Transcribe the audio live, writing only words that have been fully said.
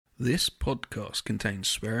This podcast contains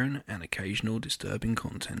swearing and occasional disturbing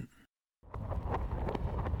content.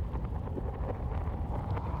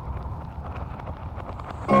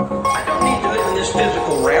 I don't need to live in this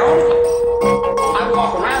physical realm. I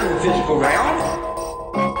walk around in the physical realm.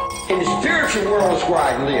 In the spiritual world is where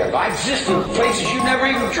I live. I exist in places you never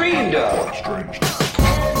even dreamed of. Strange.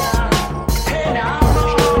 Hey now,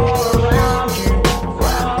 all around you,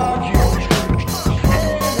 around you.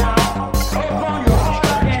 Hey now, open your heart,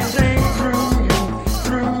 I can sing through you.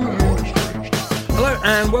 Hello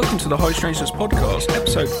and welcome to the High Strangeness Podcast,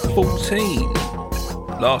 episode 14.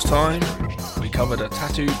 Last time we covered a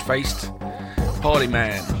tattooed-faced party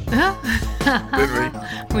man. Didn't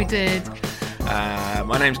we? We did.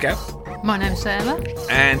 My name's Gab. My name's Sarah.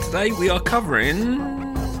 And today we are covering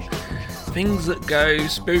things that go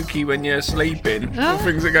spooky when you're sleeping. Or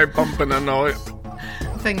things that go bump in the night.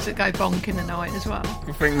 Things that go bonk in the night as well.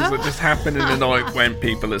 Things that just happen in the night when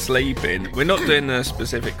people are sleeping. We're not doing a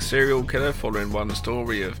specific serial killer, following one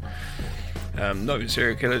story of not even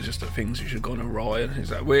serial killer, just the things which have gone awry.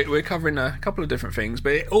 We're covering a couple of different things,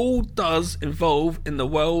 but it all does involve in the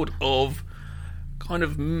world of kind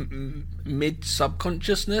of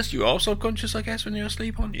mid-subconsciousness. You are subconscious, I guess, when you're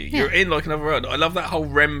asleep, aren't you? Yeah. You're in like another world. I love that whole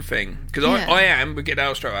REM thing, because I am, but get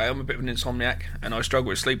out straight away, I'm a bit of an insomniac, and I struggle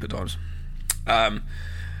with sleep at times.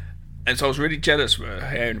 And so I was really jealous for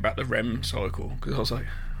hearing about the REM cycle, because I was like,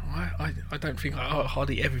 I don't think I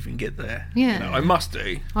hardly ever even get there. Yeah. You know, I must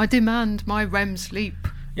do. I demand my REM sleep.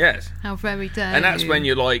 Yes. How very dare And that's you. when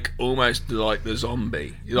you're like almost like the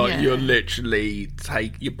zombie. You're literally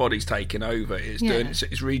your body's taking over. It's doing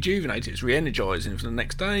it's rejuvenating, it's re-energizing for the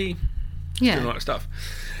next day. Yeah. Doing all that stuff.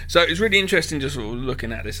 So it's really interesting just sort of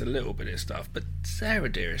looking at this a little bit of stuff. But Sarah,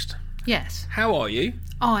 dearest. Yes. How are you?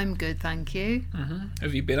 I'm good, thank you. Mm-hmm.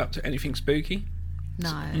 Have you been up to anything spooky?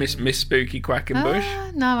 No. Miss Spooky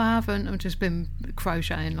Quackenbush? No, I haven't. I've just been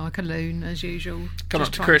crocheting like a loon as usual. Come just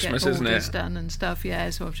up to trying Christmas, to get isn't orders it? done and stuff. Yeah,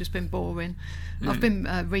 so I've just been boring. I've been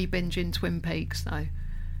re-binging Twin Peaks though.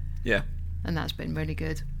 Yeah. And that's been really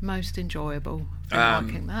good. Most enjoyable. Been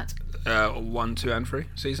liking that. 1, 2 and 3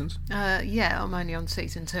 seasons? Yeah, I'm only on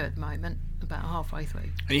season 2 at the moment, about halfway through.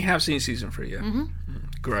 And you have seen season 3, yeah? Mm-hmm.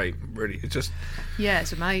 Great, really. It's just... Yeah,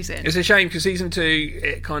 it's amazing. It's a shame because season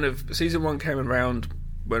 2, season 1 came around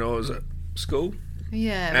when I was at school.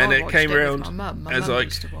 Yeah, and I it came around with my mum. My as mum like,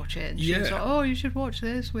 used to watch it, and she was like, "Oh, you should watch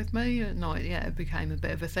this with me at night." Yeah, it became a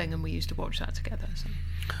bit of a thing, and we used to watch that together. So.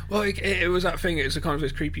 Well, it was that thing. It was a kind of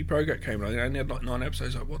this creepy program that came along. It only had like 9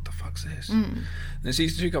 episodes. Like, what the fuck's this? And then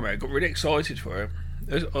season 2 came out. I got really excited for it.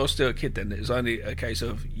 I was still a kid then. It was only a case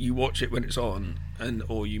of you watch it when it's on,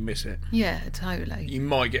 or you miss it. Yeah, totally. You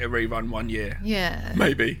might get a rerun 1 year. Yeah.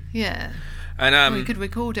 Maybe. Yeah. And you could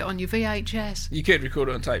record it on your VHS. You could record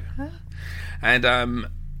it on tape. Huh? And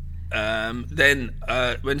then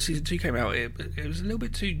when season 2 came out, it was a little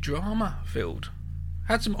bit too drama filled.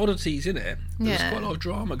 Had some oddities in it. There was quite a lot of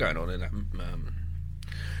drama going on in that.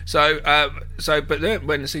 But then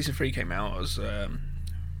when season 3 came out, I was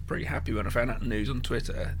pretty happy when I found out the news on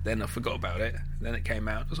Twitter. Then I forgot about it. Then it came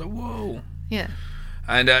out. I was like, whoa. Yeah.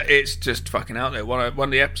 And it's just fucking out there. One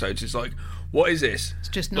of the episodes is like, what is this? It's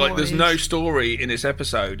just like there's no story in this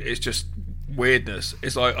episode. It's just weirdness.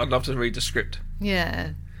 It's like I'd love to read the script. Yeah.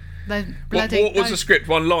 What was the script?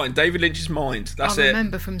 One line. David Lynch's mind. That's it. I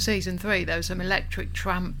remember from season 3 there were some electric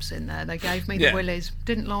tramps in there. They gave me the willies.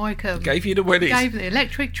 Didn't like them. Gave you the willies. Gave the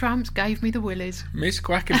electric tramps. Gave me the willies. Miss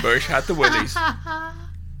Quackenbush had the willies.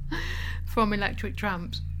 From electric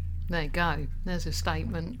tramps. There you go. There's a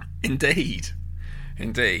statement. Indeed.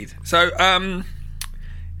 So,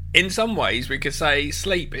 in some ways, we could say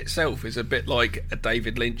Sleep itself is a bit like a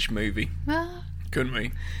David Lynch movie. Couldn't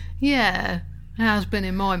we? Yeah. It has been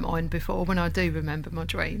in my mind before when I do remember my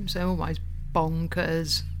dreams. They're always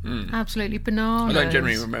bonkers. Absolutely bananas. I don't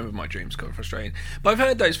generally remember my dreams, quite frustrating. But I've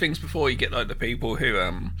heard those things before. You get like the people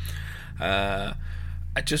who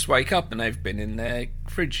just wake up and they've been in their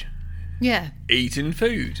fridge. Yeah. Eating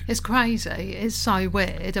food. It's crazy. It's so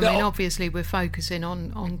weird. I mean, obviously we're focusing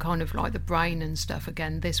on kind of like the brain and stuff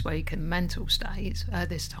again this week and mental states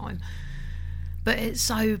this time. But it's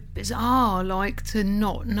so bizarre, like, to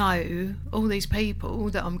not know all these people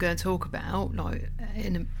that I'm going to talk about, like,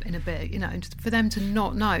 in a bit, you know, for them to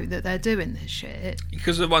not know that they're doing this shit.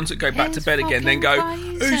 Because the ones that go back to bed again then go, crazy.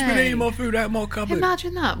 Who's been eating my food out of my cupboard?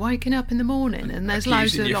 Imagine that, waking up in the morning and there's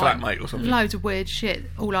loads of, like, flatmate or something. Loads of weird shit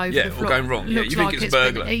all over the floor. Yeah, all going wrong. Looks you think like it's a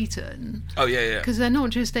burglar. Been eaten. Oh, yeah. Because they're not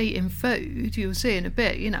just eating food, you'll see in a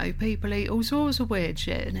bit, you know, people eat all sorts of weird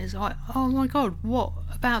shit and it's like, oh my God, what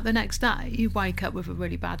about the next day? You wake up with a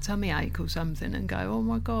really bad tummy ache or something and go, oh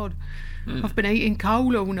my God, I've been eating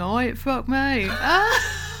coal all night, fuck me.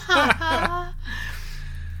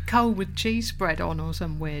 Coal with cheese spread on or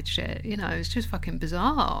some weird shit. You know, it's just fucking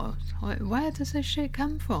bizarre. Like, where does this shit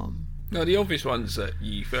come from? No, the obvious ones that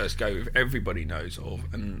you first go with, everybody knows of,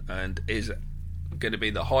 and is going to be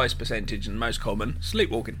the highest percentage and most common,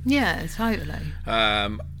 sleepwalking. Yeah, totally.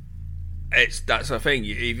 That's a thing.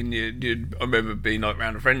 I remember being like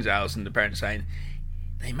around a friend's house and the parents saying,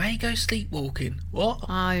 they may go sleepwalking. What? Oh,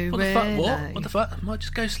 what really? the fuck? What the fuck? I might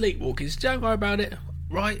just go sleepwalking. So don't worry about it.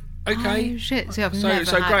 Right? Okay. Oh shit! See, I've never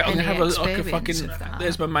so had great. I'm any gonna have experience of that.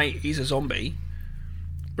 There's my mate. He's a zombie.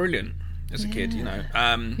 Brilliant. As a kid, you know.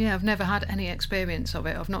 Yeah, I've never had any experience of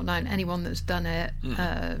it. I've not known anyone that's done it.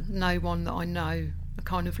 No one that I know, a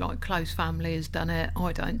kind of like close family, has done it.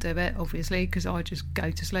 I don't do it, obviously, because I just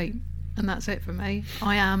go to sleep, and that's it for me.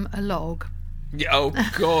 I am a log. Yeah. Oh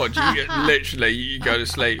God! You go to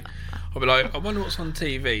sleep. I'll be like, I wonder what's on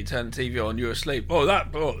TV. Turn the TV on. You're asleep. Oh,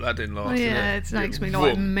 that didn't last. Yeah, it takes me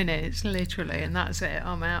like minutes, literally, and that's it.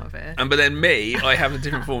 I'm out of it. But then me, I have the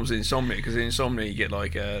different forms of insomnia, because in insomnia you get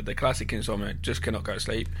like the classic insomnia, just cannot go to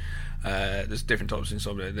sleep. There's different types of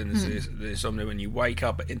insomnia. Then there's the insomnia when you wake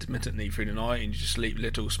up intermittently through the night and you just sleep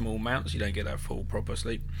little small amounts. You don't get that full proper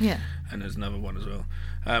sleep. Yeah. And there's another one as well.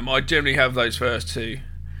 I generally have those first two.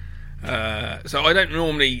 So I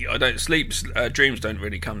don't sleep. Dreams don't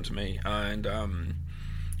really come to me, and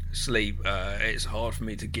sleep. It's hard for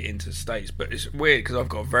me to get into states, but it's weird because I've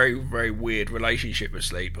got a very, very weird relationship with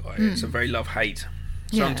sleep. It's a very love-hate.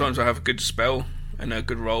 Sometimes I have a good spell and a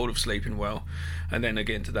good roll of sleeping well, and then I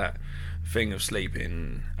get into that thing of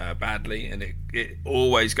sleeping badly, and it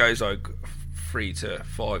always goes like 3 to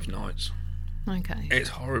 5 nights. Okay. It's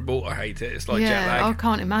horrible. I hate it. It's like jet lag. I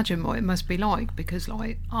can't imagine what it must be like, because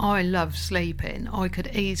like I love sleeping. I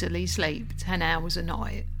could easily sleep 10 hours a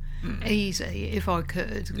night. Easy, if I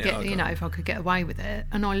could if I could get away with it.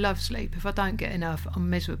 And I love sleep. If I don't get enough,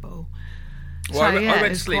 I'm miserable. Well, I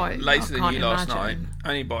went to sleep later than you last night,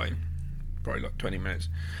 only by probably like 20 minutes.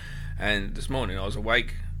 And this morning I was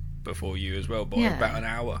awake before you as well, by about an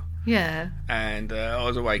hour. Yeah. And I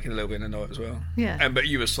was awake a little bit in the night as well. Yeah. But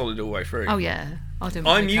you were solid all the way through. Oh yeah.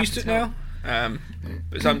 I'm used to it now.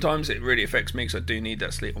 But sometimes it really affects me, because I do need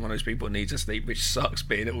that sleep. I'm one of those people who needs to sleep, which sucks,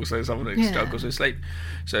 being also someone who struggles with sleep.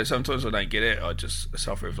 So sometimes I don't get it. I just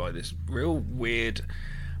suffer with like this real weird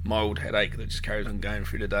mild headache that just carries on going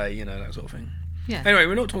through the day, you know, that sort of thing. Yeah. Anyway,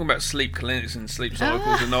 we're not talking about sleep clinics and sleep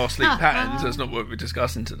cycles and our sleep patterns. That's not what we're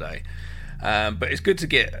discussing today. But it's good to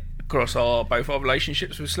get across both our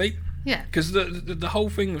relationships with sleep. Yeah. Because the whole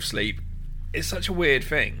thing of sleep is such a weird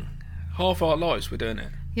thing. Half our lives we're doing it.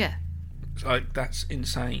 Yeah. It's like, that's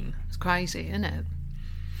insane. It's crazy, isn't it?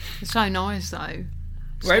 It's so nice though.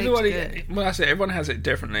 Well, that's it. Everyone has it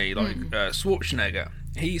differently. Like Schwarzenegger,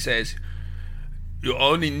 he says you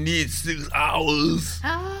only need 6 hours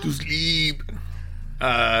to sleep.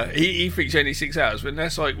 He thinks only 6 hours, but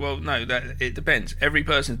that's like, well, no, it depends. Every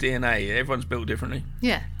person's DNA, everyone's built differently.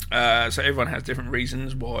 Yeah. So everyone has different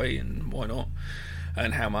reasons why and why not,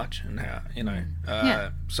 and how much and how, you know.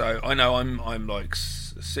 So I know I'm like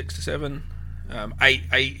 6 to 7. 8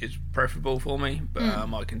 is preferable for me, but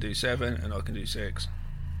I can do 7 and I can do 6.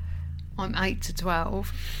 I'm 8 to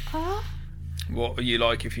 12. What are you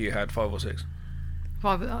like if you had 5 or 6?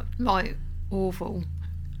 5, like awful.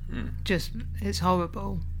 Just, it's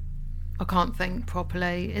horrible. I can't think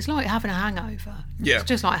properly. It's like having a hangover. Yeah. It's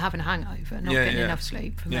just like having a hangover, not getting enough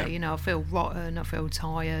sleep for Yeah. me. You know, I feel rotten, I feel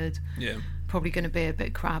tired. Yeah. Probably going to be a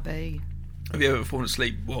bit crabby. Have you ever fallen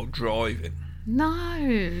asleep while driving?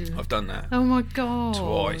 No. I've done that. Oh my God.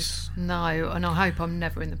 Twice. No, and I hope I'm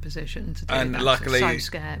never in the position to do that. And luckily, it's so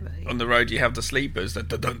scary. on the road you have the sleepers,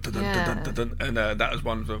 that and that was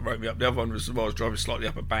one that woke me up. The other one was while I was driving slightly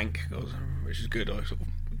up a bank, which is good. I sort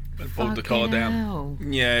of pulled the car down. Hell.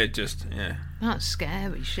 Yeah, That's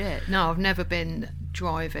scary shit. No, I've never been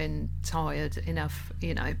driving tired enough,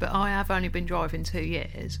 you know, but I have only been driving 2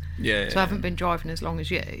 years. Yeah. So I haven't been driving as long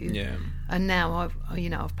as you. Yeah. And now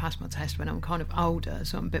I've passed my test when I'm kind of older,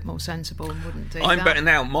 so I'm a bit more sensible and wouldn't do that. I'm better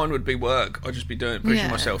now. Mine would be work. I'd just be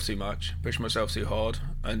pushing myself too much, pushing myself too hard,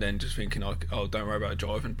 and then just thinking, oh, don't worry about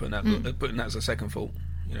driving, putting that as a second fault,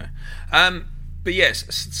 you know. But yes,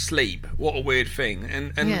 sleep. What a weird thing.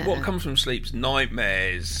 And what comes from sleep's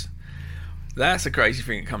nightmares. That's a crazy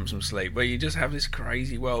thing that comes from sleep, where you just have this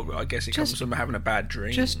crazy world. I guess it comes from having a bad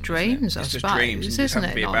dream. Just dreams, I suppose, dreams, isn't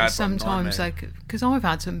it? Like sometimes, because I've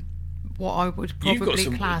had some, what I would probably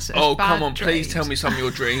class as oh, bad come on, dreams. please tell me some of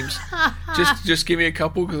your dreams. just give me a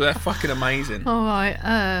couple, because they're fucking amazing. All right,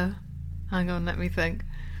 hang on, let me think.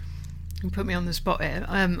 You put me on the spot here.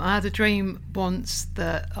 I had a dream once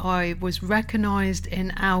that I was recognised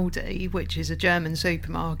in Aldi, which is a German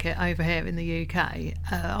supermarket over here in the UK.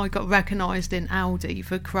 I got recognised in Aldi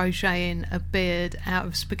for crocheting a beard out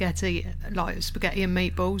of spaghetti, like spaghetti and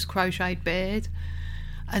meatballs, crocheted beard.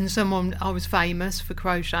 And I was famous for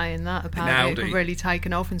crocheting that. Apparently, it really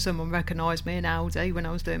taken off, and someone recognised me in Aldi when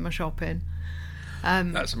I was doing my shopping.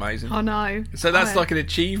 That's amazing. I know. So that's like an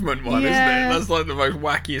achievement one, isn't it? That's like the most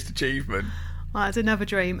wackiest achievement. I had another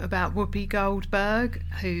dream about Whoopi Goldberg,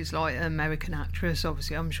 who's like an American actress.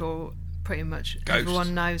 Obviously, I'm sure pretty much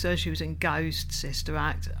everyone knows her. She was in Ghost, Sister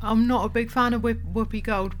Act. I'm not a big fan of Whoopi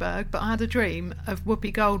Goldberg, but I had a dream of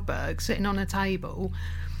Whoopi Goldberg sitting on a table,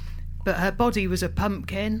 but her body was a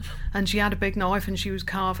pumpkin, and she had a big knife and she was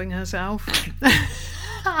carving herself.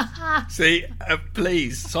 See,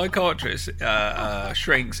 please, psychiatrists,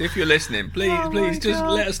 shrinks, if you're listening, please just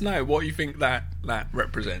let us know what you think that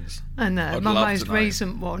represents. And my most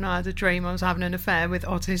recent one, I had a dream I was having an affair with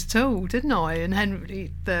Otis Toole, didn't I? And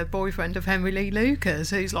Henry, the boyfriend of Henry Lee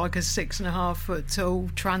Lucas, who's like a 6.5 foot tall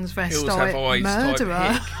transvestite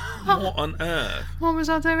murderer. What on earth? What was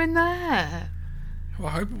I doing there? Well,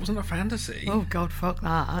 I hope it wasn't a fantasy. Oh God, fuck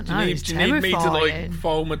that! Do you need me to like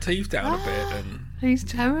file my teeth down a bit and he's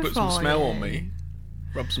terrifying. Put some smell on me,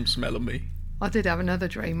 rub some smell on me? I did have another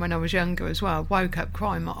dream when I was younger as well. I woke up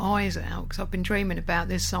crying my eyes out because I've been dreaming about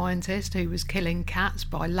this scientist who was killing cats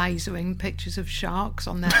by lasering pictures of sharks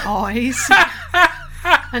on their eyes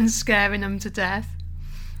and scaring them to death.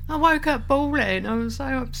 I woke up bawling. I was so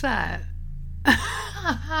upset.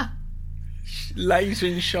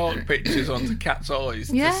 Lasering shark pictures onto cats' eyes.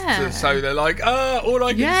 Yeah. So they're like, all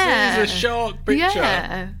I can see is a shark picture.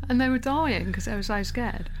 Yeah, and they were dying because they were so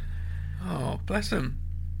scared. Oh, bless them.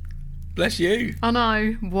 Bless you. I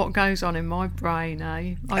know what goes on in my brain,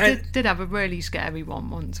 eh? I did have a really scary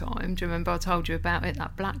one time. Do you remember I told you about it,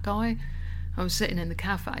 that black guy? I was sitting in the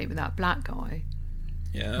cafe with that black guy.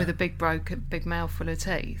 Yeah. With a big mouthful of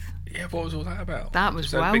teeth. Yeah, what was all that about? That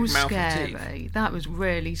was well scary. That was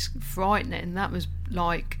really frightening. That was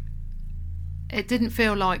like... It didn't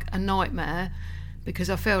feel like a nightmare, because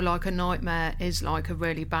I feel like a nightmare is like a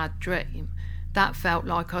really bad dream. That felt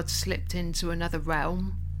like I'd slipped into another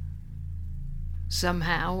realm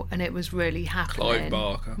somehow, and it was really happening. Clive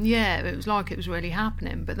Barker. Yeah, it was like it was really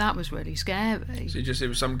happening, but that was really scary. So it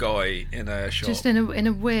was some guy in a shop, just in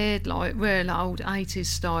a weird, like real old 80s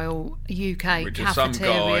style UK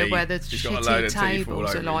cafeteria where the shitty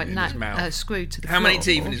tables are like screwed to the floor. How many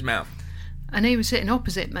teeth in his mouth? And he was sitting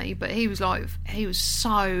opposite me, but he was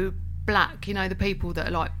so black. You know, the people that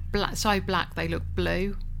are like black, so black they look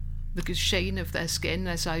blue. The sheen of their skin,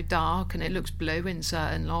 they're so dark, and it looks blue in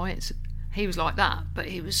certain lights. He was like that, but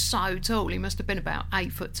he was so tall. He must have been about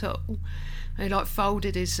 8 foot tall. And he like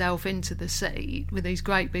folded himself into the seat with these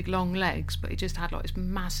great big long legs, but he just had like this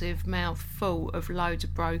massive mouth full of loads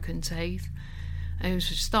of broken teeth. And he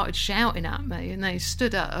just started shouting at me, and then he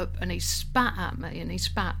stood up and he spat at me, and he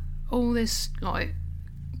spat all this like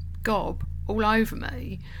gob all over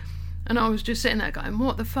me. And I was just sitting there going,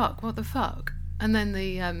 what the fuck? And then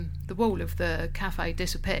the wall of the cafe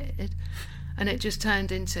disappeared, and it just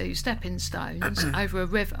turned into stepping stones over a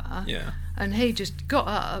river. Yeah. And he just got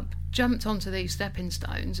up, jumped onto these stepping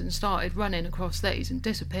stones and started running across these and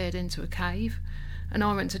disappeared into a cave. And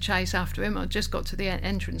I went to chase after him. I just got to the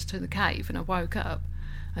entrance to the cave, and I woke up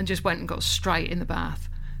and just went and got straight in the bath,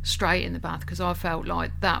 because I felt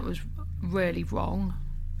like that was really wrong.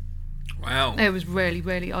 Wow. It was really,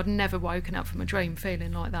 really... I'd never woken up from a dream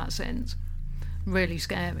feeling like that since. Really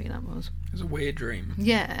scary, that was. It was a weird dream.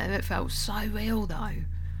 Yeah, it felt so real, though.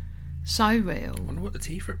 So real. I wonder what the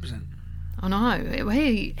teeth represent. I know.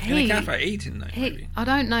 He in a cafe eating, though, maybe. I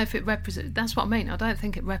don't know if it represents... That's what I mean. I don't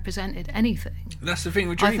think it represented anything. That's the thing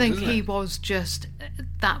with dreams, I think isn't he it? was just...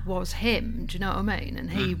 That was him, do you know what I mean? And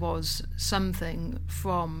he was something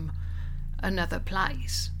from another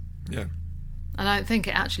place. Yeah. I don't think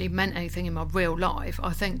it actually meant anything in my real life.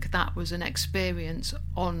 I think that was an experience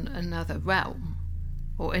on another realm,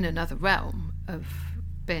 or in another realm of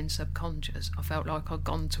being subconscious. I felt like I'd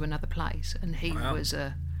gone to another place, and he was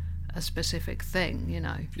a specific thing, you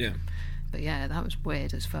know. Yeah. But yeah, that was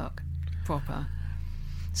weird as fuck. Proper.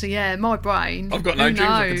 So yeah, my brain... I've got no dreams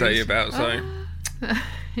I can tell you about, so...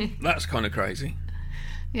 That's kind of crazy.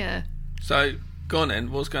 Yeah. So... Go on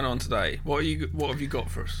then, what's going on today? What have you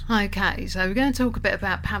got for us? Okay, so we're going to talk a bit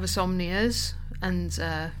about parasomnias and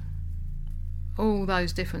all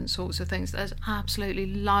those different sorts of things. There's absolutely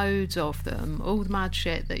loads of them, all the mad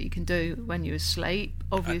shit that you can do when you're asleep.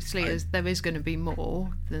 Obviously, there is going to be more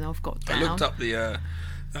than I've got down. I looked up the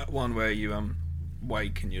that one where you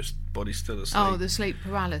wake and your body's still asleep. Oh, the sleep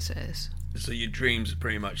paralysis. So your dreams are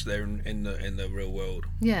pretty much there in the real world.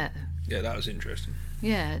 Yeah. Yeah, that was interesting.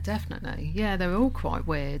 Yeah, definitely. Yeah, they're all quite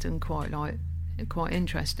weird and quite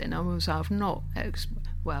interesting. I also have not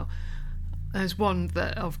well, there's one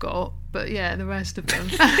that I've got, but yeah, the rest of them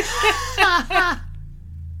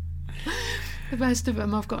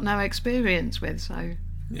I've got no experience with, so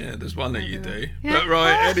yeah, there's one that you do. Yeah. But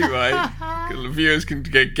right, anyway, the viewers can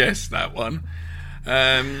guess that one.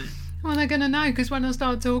 Well, they're going to know, because when I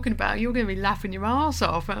start talking about it, you're going to be laughing your arse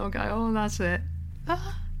off, and I'll go, oh, that's it.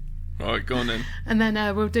 Right, go on then. And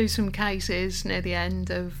then we'll do some cases near the end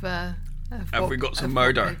of Have we got some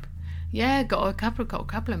murder? Yeah, got a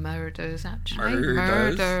couple of murders, actually.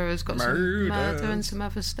 Murders. Got some murder and some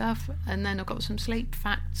other stuff. And then I've got some sleep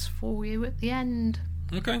facts for you at the end.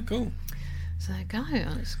 Okay, cool. So there you go.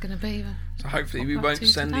 It's going to be... So hopefully we won't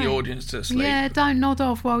send the audience to sleep. Yeah, don't nod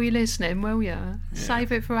off while you're listening, will you?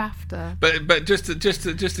 Save it for after. But just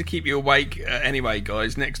to keep you awake anyway,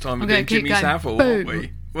 guys, next time we're doing Jimmy Savile, aren't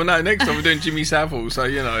we? Well, no, next time we're doing Jimmy Savile, so,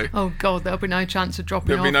 you know. Oh, God, there'll be no chance of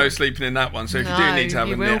dropping off. There'll be no sleeping in that one, so if you do need to have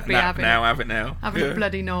a nap now, have it now. Having a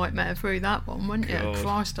bloody nightmare through that one, wouldn't you?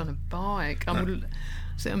 Christ on a bike.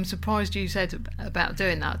 I'm surprised you said about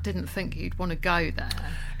doing that. I didn't think you'd want to go there.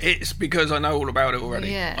 It's because I know all about it already.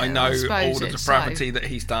 Yeah, I know all the depravity that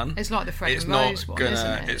he's done. It's like the Fred and Rose one,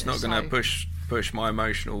 isn't it? It's not going to push my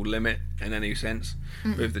emotional limit in any sense.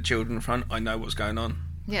 With the children front, I know what's going on.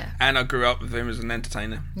 Yeah. And I grew up with him as an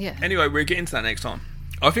entertainer. Yeah. Anyway, we'll get into that next time.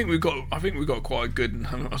 I think we've got quite a good,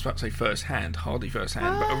 I was about to say hardly first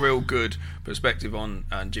hand, but a real good perspective on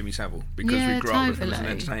Jimmy Savile, because we grew up with him as an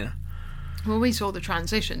entertainer. Well, we saw the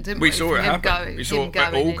transition, didn't we? We saw it happen. We saw it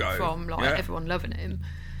all go. From everyone loving him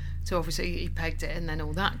to obviously he pegged it, and then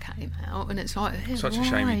all that came out, and it's like, such a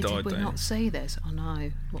shame he died. Did we not see this? I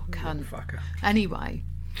know, what a cunt. Fucker. Anyway,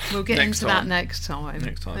 we'll get into that next time.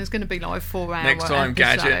 There's going to be like 4 hours. Next time,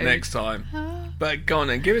 gadget. Next time. But go on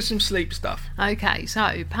then, give us some sleep stuff. Okay, so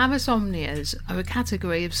parasomnias are a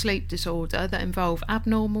category of sleep disorder that involve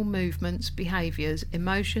abnormal movements, behaviours,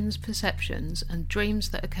 emotions, perceptions, and dreams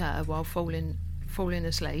that occur while falling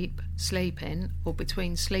asleep, sleeping, or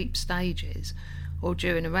between sleep stages, or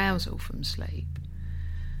during arousal from sleep.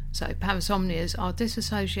 So parasomnias are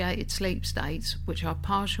dissociated sleep states which are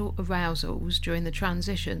partial arousals during the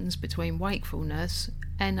transitions between wakefulness,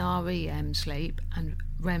 NREM sleep, and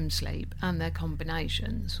REM sleep, and their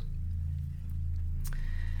combinations.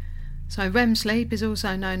 So REM sleep is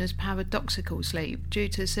also known as paradoxical sleep due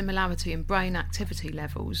to similarity in brain activity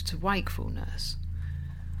levels to wakefulness.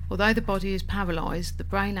 Although the body is paralysed, the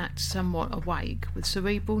brain acts somewhat awake, with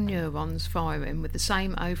cerebral neurons firing with the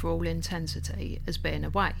same overall intensity as being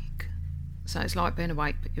awake. So it's like being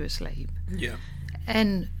awake but you're asleep. Yeah.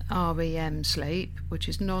 NREM sleep, which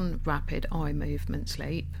is non-rapid eye movement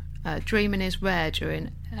sleep. Dreaming is rare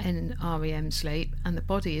during NREM sleep, and the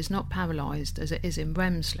body is not paralysed as it is in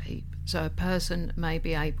REM sleep, so a person may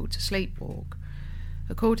be able to sleepwalk.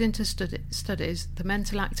 According to studies, the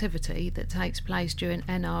mental activity that takes place during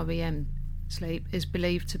NREM sleep is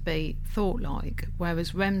believed to be thought-like,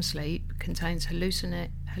 whereas REM sleep contains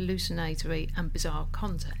hallucinatory and bizarre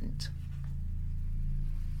content.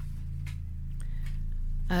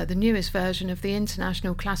 The newest version of the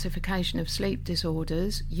International Classification of Sleep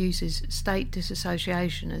Disorders uses state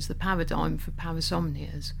dissociation as the paradigm for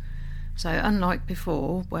parasomnias. So unlike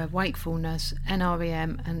before, where wakefulness,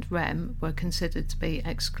 NREM and REM were considered to be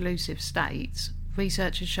exclusive states,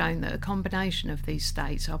 research has shown that a combination of these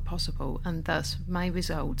states are possible and thus may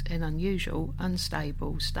result in unusual,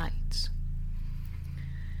 unstable states.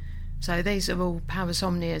 So these are all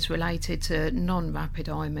parasomnias related to non-rapid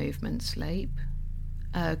eye movement sleep.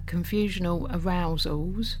 Confusional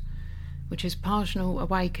arousals, which is partial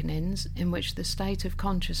awakenings in which the state of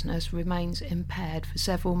consciousness remains impaired for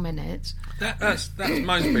several minutes. That's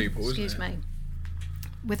most people, isn't it? Excuse me.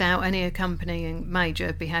 Without any accompanying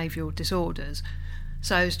major behavioural disorders.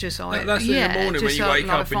 So it's just like... That's in the morning when you wake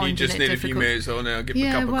up and you just need a few minutes on and I'll give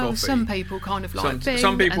a cup of coffee. Some people kind of like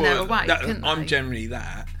some people and they're awake, I'm generally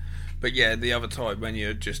that. But yeah, the other time when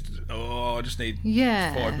you're just, I just need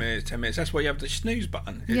 5 minutes, 10 minutes. That's why you have the snooze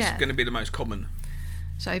button. It's going to be the most common.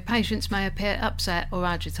 So patients may appear upset or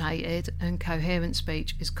agitated, and coherent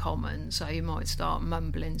speech is common. So you might start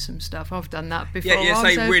mumbling some stuff. I've done that before. Yeah,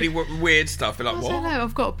 say really weird stuff. You're like, what? I know,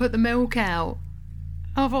 I've got to put the milk out.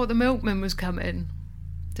 I thought the milkman was coming.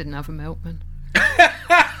 Didn't have a milkman.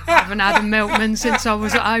 I haven't had a milkman since I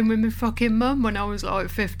was at home with my fucking mum when I was like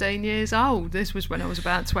 15 years old. This was when I was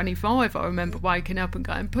about 25. I remember waking up and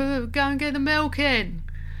going, go and get the milk in.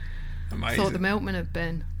 Amazing. Thought the milkman had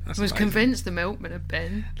been. That's was amazing. convinced the milkman had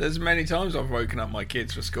been. There's many times I've woken up my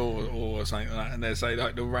kids for school or something like that, and they say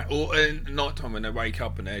like or in night time when they wake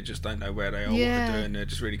up and they just don't know where they are, what they're doing, they're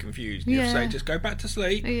just really confused. And you have to say, just go back to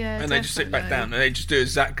sleep, and they just sit back down and they just do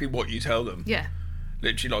exactly what you tell them. Yeah.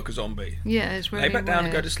 Literally like a zombie. Yeah, it's really lay back down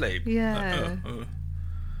and go to sleep. Yeah.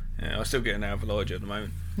 Yeah, I still get an Alvalogia at the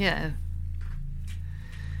moment. Yeah.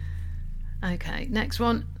 Okay, next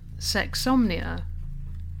one, sexsomnia.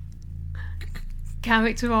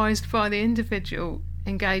 Characterised by the individual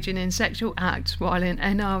engaging in sexual acts while in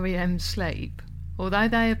NREM sleep. Although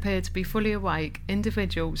they appear to be fully awake,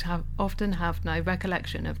 individuals often have no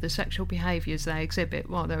recollection of the sexual behaviours they exhibit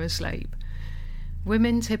while they're asleep.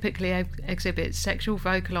 Women typically exhibit sexual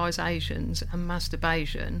vocalisations and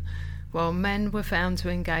masturbation, while men were found to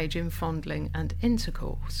engage in fondling and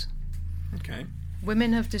intercourse. Okay.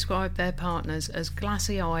 Women have described their partners as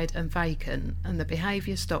glassy-eyed and vacant, and the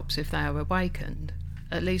behaviour stops if they are awakened.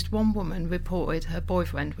 At least one woman reported her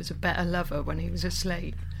boyfriend was a better lover when he was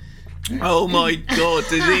asleep. Oh my God,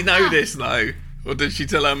 did he know this though? Or did she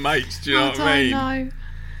tell her mates? Do you know what I mean? I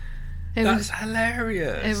don't know. That's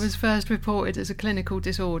hilarious. It was first reported as a clinical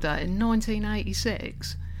disorder in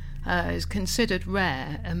 1986. It's considered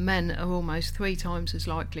rare, and men are almost 3 times as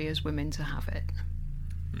likely as women to have it.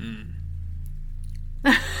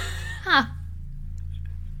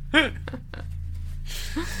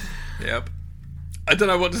 Yep. I don't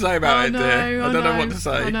know what to say about it, dear. I don't know what to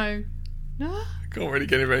say. I know. No? Can't really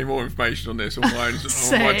get any more information on this or my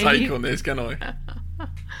take on this, can I?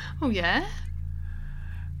 Oh, yeah?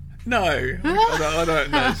 No. I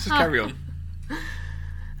don't know. Let's just carry on.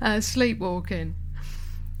 Sleepwalking.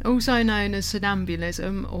 Also known as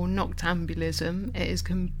somnambulism or noctambulism, it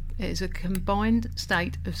is a combined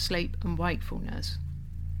state of sleep and wakefulness.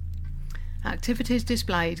 Activities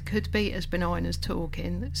displayed could be as benign as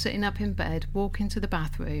talking, sitting up in bed, walking to the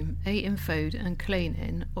bathroom, eating food and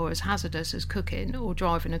cleaning, or as hazardous as cooking or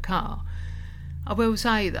driving a car. I will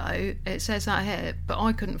say, though, it says that here, but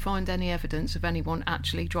I couldn't find any evidence of anyone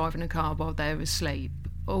actually driving a car while they were asleep.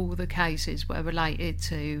 All the cases were related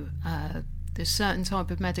to this certain type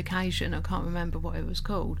of medication, I can't remember what it was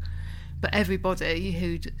called, but everybody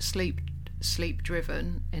who'd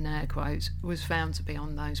sleep-driven, in air quotes, was found to be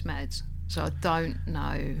on those meds. So I don't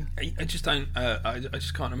know. I just don't. I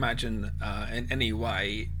just can't imagine in any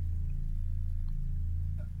way.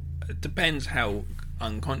 It depends how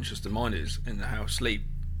unconscious the mind is and how sleep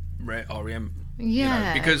REM.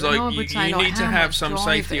 Yeah, because and like you need to have some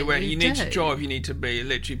safety awareness. You need to drive. You need to be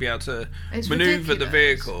able to maneuver the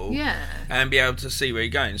vehicle. Yeah. And be able to see where you're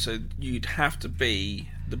going. So you'd have to be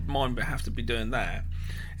the mind would have to be doing that.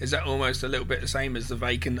 Is that almost a little bit the same as the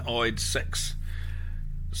vacant-eyed sex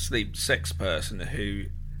person who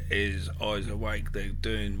is eyes awake? They're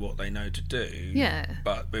doing what they know to do. Yeah.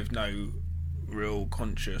 But with no real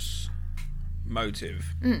conscious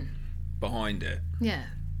motive behind it. Yeah.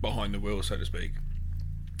 Behind the wheel, so to speak.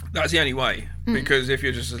 That's the only way, because if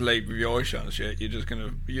you're just asleep with your eyes shut and shit,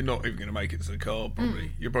 you're not even gonna make it to the car.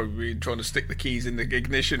 Probably you're probably trying to stick the keys in the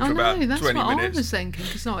ignition for about 20 minutes. That's what I was thinking.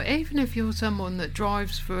 Because like, even if you're someone that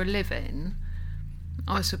drives for a living,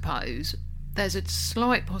 I suppose there's a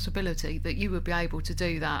slight possibility that you would be able to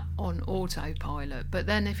do that on autopilot. But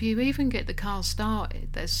then if you even get the car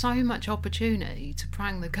started, there's so much opportunity to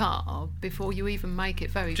prang the car before you even make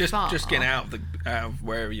it very far. Just getting out of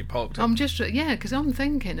wherever you parked it. Because I'm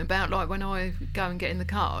thinking about like when I go and get in the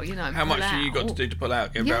car, how much have you got to do to pull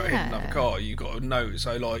out? About hitting another car, you've got to know.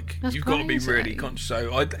 So like you've got to be really conscious.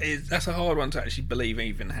 So that's a hard one to actually believe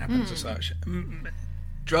even happens as such.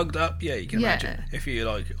 Drugged up, you can imagine if you're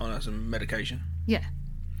like on some medication. Yeah,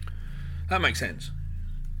 that makes sense.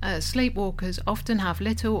 Sleepwalkers often have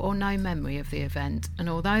little or no memory of the event, and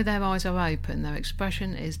although their eyes are open, their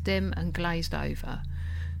expression is dim and glazed over.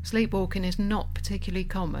 Sleepwalking is not particularly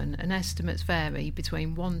common, and estimates vary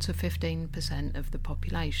between 1 to 15% of the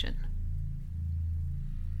population.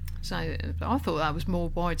 So I thought that was more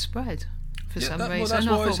widespread for some reason.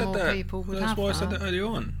 I thought more people would have that. That's why I said that earlier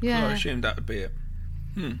on. Yeah. I assumed that would be it.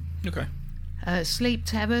 Okay. Sleep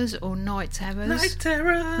terrors or night terrors. Night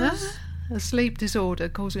terrors! A sleep disorder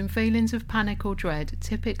causing feelings of panic or dread,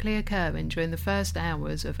 typically occurring during the first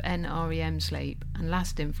hours of NREM sleep and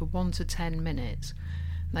lasting for 1 to 10 minutes.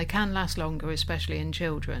 They can last longer, especially in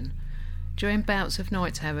children. During bouts of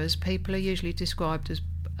night terrors, people are usually described as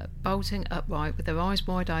bolting upright with their eyes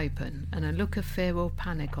wide open and a look of fear or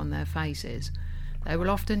panic on their faces. They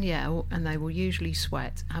will often yell, and they will usually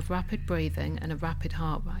sweat, have rapid breathing and a rapid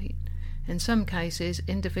heart rate. In some cases,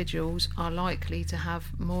 individuals are likely to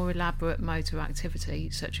have more elaborate motor activity,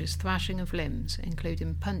 such as thrashing of limbs,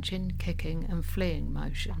 including punching, kicking and fleeing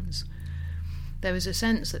motions. There is a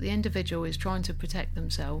sense that the individual is trying to protect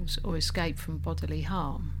themselves or escape from bodily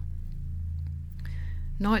harm.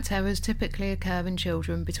 Night terrors typically occur in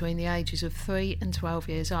children between the ages of 3 and 12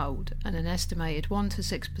 years old, and an estimated 1 to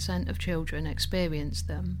 6% of children experience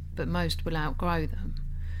them, but most will outgrow them.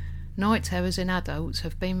 Night terrors in adults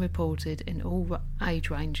have been reported in all age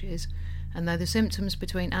ranges, and though the symptoms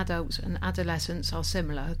between adults and adolescents are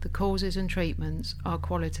similar, the causes and treatments are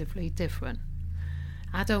qualitatively different.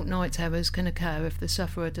 Adult night terrors can occur if the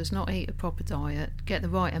sufferer does not eat a proper diet, get the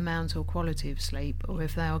right amount or quality of sleep, or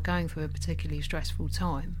if they are going through a particularly stressful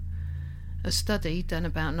time. A study done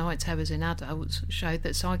about night terrors in adults showed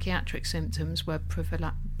that psychiatric symptoms were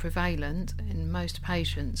prevalent in most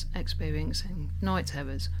patients experiencing night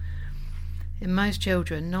terrors. In most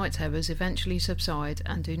children, night terrors eventually subside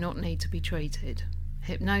and do not need to be treated.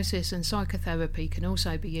 Hypnosis and psychotherapy can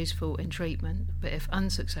also be useful in treatment, but if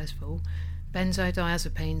unsuccessful,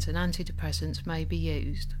 benzodiazepines and antidepressants may be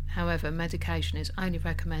used. However, medication is only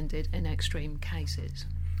recommended in extreme cases.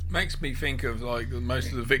 Makes me think of like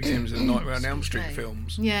most of the victims in Nightmare on Elm Street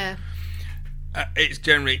films. Yeah. It's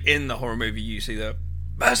generally in the horror movie you see the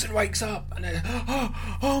person wakes up and they're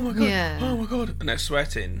oh my god, Yeah. oh my god, and they're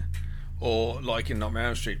sweating. Or like in Nightmare on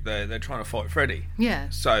Elm Street, they're trying to fight Freddy. Yeah.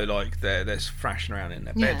 So like they're thrashing around in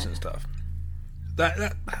their beds and stuff.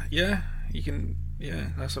 That yeah, you can. Yeah,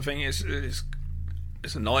 that's the thing. It's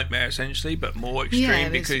a nightmare essentially, but more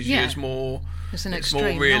extreme because it's more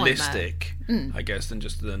realistic, I guess, than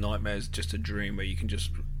just the nightmare's just a dream where you can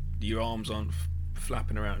just your arms aren't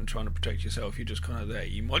flapping around and trying to protect yourself. You're just kind of there.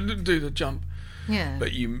 You might do the jump,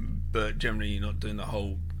 but generally you're not doing the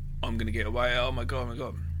whole I'm going to get away. Oh my god,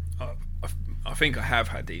 I think I have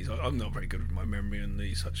had these. I'm not very good with my memory and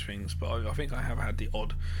these such things, but I think I have had the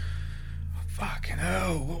odd fucking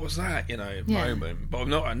hell, what was that? Moment.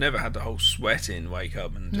 But I never had the whole sweating, wake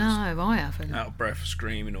up and just I haven't. out of breath,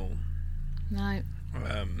 screaming all. No.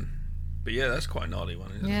 But yeah, that's quite a gnarly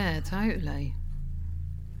one, isn't it? Yeah, totally.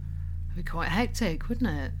 It'd be quite hectic,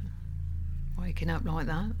 wouldn't it? Waking up like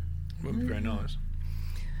that. Would be very nice.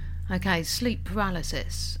 Okay, sleep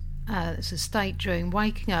paralysis. It's a state during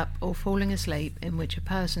waking up or falling asleep in which a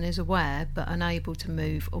person is aware but unable to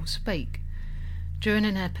move or speak. During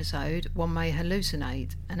an episode, one may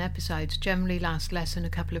hallucinate, and episodes generally last less than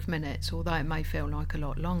a couple of minutes, although it may feel like a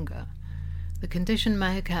lot longer. The condition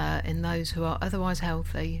may occur in those who are otherwise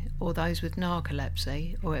healthy or those with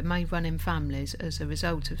narcolepsy, or it may run in families as a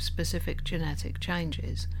result of specific genetic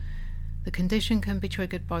changes. The condition can be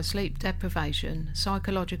triggered by sleep deprivation,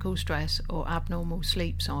 psychological stress, or abnormal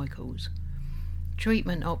sleep cycles.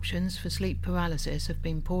 Treatment options for sleep paralysis have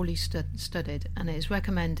been poorly studied, and it is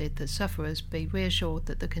recommended that sufferers be reassured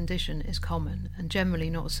that the condition is common and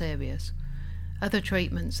generally not serious. Other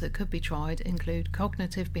treatments that could be tried include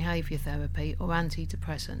cognitive behaviour therapy or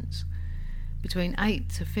antidepressants. Between 8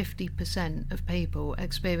 to 50% of people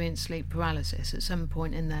experience sleep paralysis at some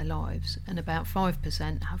point in their lives, and about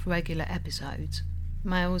 5% have regular episodes.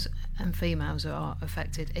 Males and females are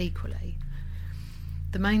affected equally.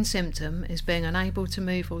 The main symptom is being unable to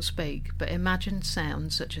move or speak, but imagined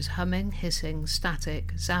sounds such as humming, hissing,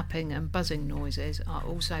 static, zapping and buzzing noises are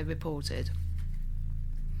also reported.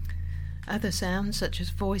 Other sounds such as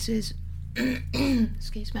voices,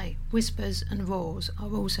 whispers and roars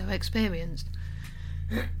are also experienced.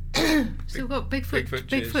 Still got big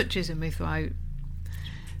footches in my throat.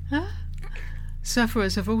 Huh?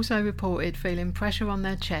 Sufferers have also reported feeling pressure on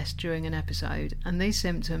their chest during an episode, and these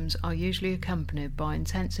symptoms are usually accompanied by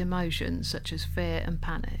intense emotions such as fear and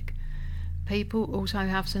panic. People also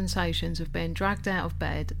have sensations of being dragged out of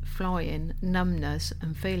bed, flying, numbness,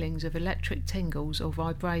 and feelings of electric tingles or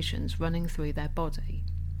vibrations running through their body.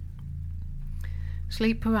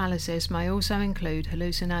 Sleep paralysis may also include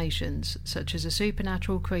hallucinations, such as a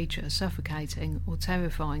supernatural creature suffocating or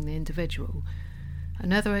terrifying the individual.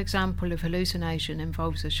 Another example of hallucination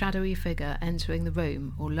involves a shadowy figure entering the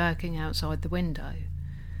room or lurking outside the window.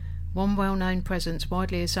 One well-known presence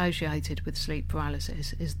widely associated with sleep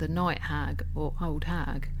paralysis is the night hag or old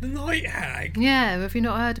hag. The night hag? Yeah, have you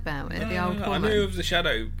not heard about it? The old woman. I knew of the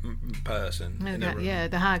shadow person.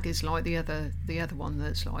 The hag is like the other one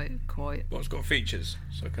that's like quite... Well, it's got features.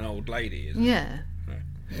 It's like an old lady, isn't it?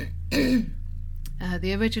 Yeah.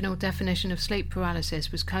 The original definition of sleep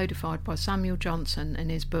paralysis was codified by Samuel Johnson in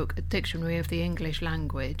his book A Dictionary of the English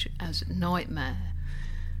Language as nightmare.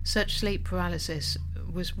 Such sleep paralysis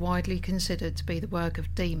was widely considered to be the work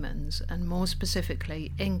of demons, and more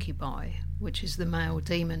specifically incubi, which is the male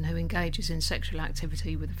demon who engages in sexual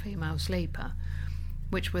activity with a female sleeper,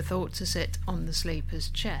 which were thought to sit on the sleeper's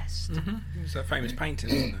chest. Mm-hmm. It's that famous painting,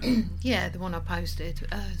 isn't it? Yeah, the one I posted.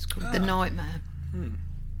 It's called The Nightmare.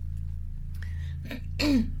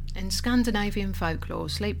 In Scandinavian folklore,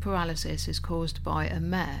 sleep paralysis is caused by a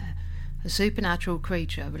mare, a supernatural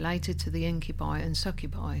creature related to the incubi and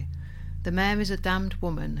succubi. The mare is a damned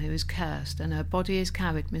woman who is cursed, and her body is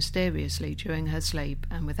carried mysteriously during her sleep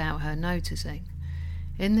and without her noticing.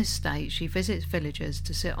 In this state, she visits villagers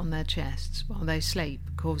to sit on their chests while they sleep,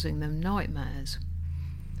 causing them nightmares.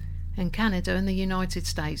 In Canada and the United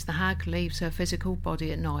States, the hag leaves her physical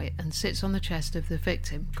body at night and sits on the chest of the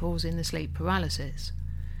victim, causing the sleep paralysis.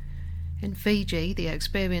 In Fiji, the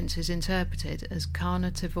experience is interpreted as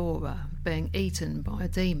carnitivora, being eaten by a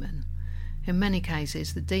demon. In many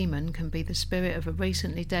cases, the demon can be the spirit of a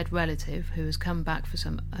recently dead relative who has come back for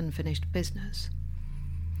some unfinished business.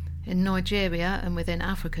 In Nigeria and within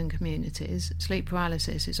African communities, sleep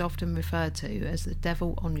paralysis is often referred to as the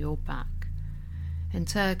devil on your back. In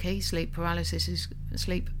Turkey, sleep paralysis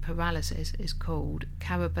is called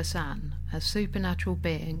karabasan. A supernatural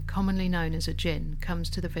being, commonly known as a jinn, comes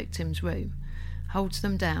to the victim's room, holds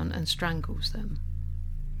them down and strangles them.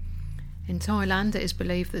 In Thailand, it is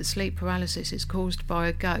believed that sleep paralysis is caused by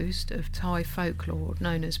a ghost of Thai folklore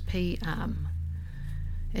known as P.am.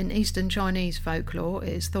 In Eastern Chinese folklore,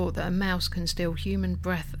 it is thought that a mouse can steal human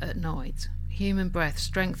breath at night. Human breath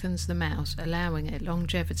strengthens the mouse, allowing it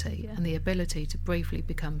longevity and the ability to briefly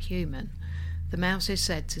become human. The mouse is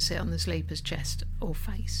said to sit on the sleeper's chest or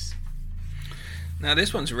face. Now,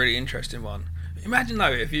 this one's a really interesting one. Imagine,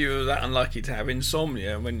 though, if you were that unlucky to have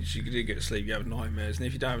insomnia, and when you do get to sleep, you have nightmares. And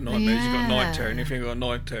if you don't have nightmares, you've got night terror. And if you've got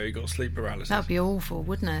night terror, you've got sleep paralysis. That'd be awful,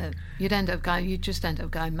 wouldn't it? You'd just end up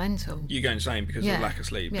going mental. You go insane because of lack of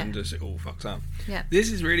sleep, and just it all fucks up. Yeah.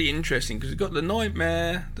 This is really interesting because you've got the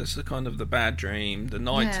nightmare, that's the kind of the bad dream, the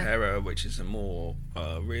night terror, which is a more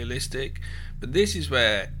realistic. But this is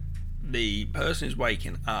where the person is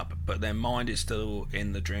waking up, but their mind is still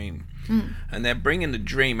in the dream. And they're bringing the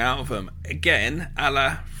dream out of them again, a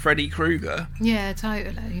la Freddy Krueger. Yeah,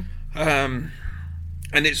 totally. And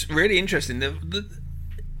it's really interesting.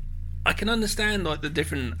 I can understand like the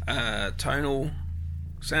different tonal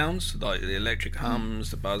sounds, like the electric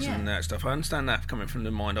hums, the buzzing, and that stuff. I understand that coming from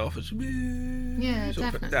the mind off. Yeah,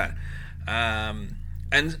 sort definitely. of that.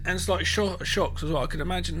 And it's like shocks as well. I can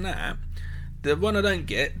imagine that. The one I don't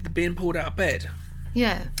get, the being pulled out of bed.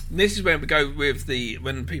 Yeah. This is where we go with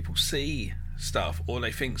when people see stuff or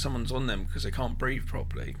they think someone's on them because they can't breathe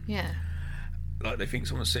properly. Yeah. Like they think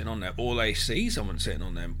someone's sitting on there, or they see someone sitting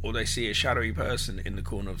on them, or they see a shadowy person in the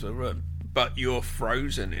corner of the room. But you're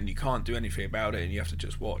frozen and you can't do anything about it and you have to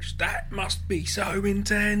just watch. That must be so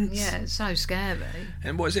intense. Yeah, it's so scary.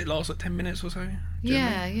 And what is it, last like 10 minutes or so?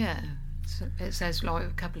 Yeah. So it says like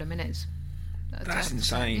a couple of minutes. That's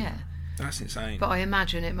insane. Yeah. That's insane. But I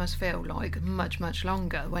imagine it must feel like much, much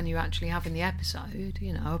longer when you're actually having the episode.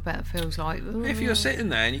 You know, I bet it feels like... Ooh. If you're sitting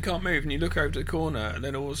there and you can't move and you look over to the corner and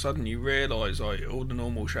then all of a sudden you realise like all the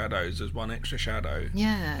normal shadows, there's one extra shadow.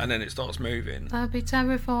 Yeah. And then it starts moving. That'd be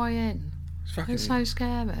terrifying. It's so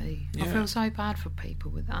scary. Yeah. I feel so bad for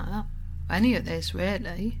people with that. Any of this,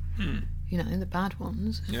 really. You know, the bad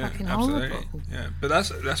ones. It's fucking horrible. Yeah, but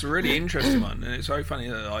that's a really interesting one, and it's so funny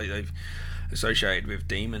that they've associated with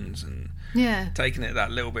demons and taking it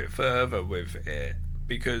that little bit further with it,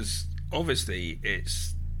 because obviously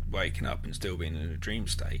it's waking up and still being in a dream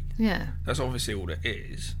state. Yeah. That's obviously all it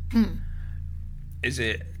is. Is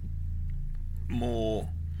it more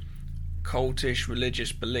cultish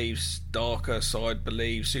religious beliefs, darker side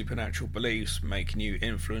beliefs, supernatural beliefs making you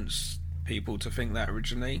influence people to think that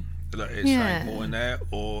originally, that it's something more in there,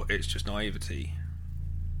 or it's just naivety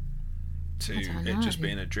to it just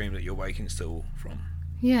being a dream that you're waking still from?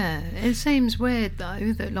 Yeah, it seems weird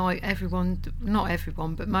though that like not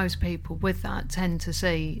everyone, but most people with that tend to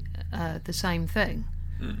see the same thing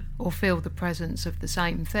or feel the presence of the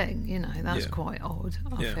same thing. You know, that's quite odd,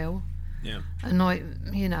 I feel. Yeah. And like,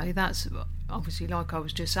 you know, that's obviously, like I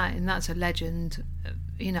was just saying, that's a legend.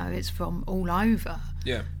 You know, it's from all over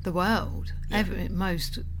the world.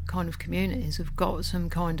 Most kind of communities have got some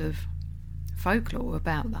kind of folklore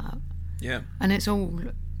about that. Yeah. And it's all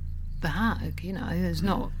the hag, you know, there's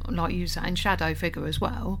not, like you saying, shadow figure as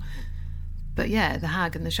well. But yeah, the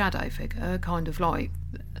hag and the shadow figure are kind of like,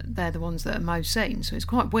 they're the ones that are most seen. So it's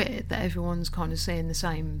quite weird that everyone's kind of seeing the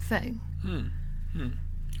same thing.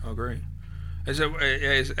 I agree. It's a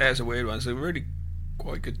weird one. It's a really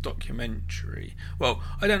quite a good documentary. Well,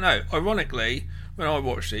 I don't know. Ironically, when I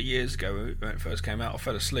watched it years ago when it first came out, I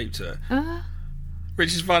fell asleep to it.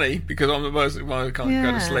 Which is funny because I'm the person who can't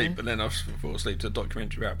go to sleep, and then I fall asleep to a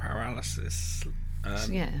documentary about paralysis.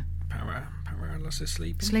 Paralysis,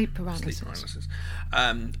 sleep paralysis.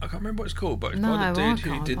 I can't remember what it's called, but it's by the dude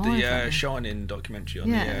who did the Shining documentary on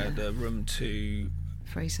the Room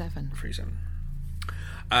 237.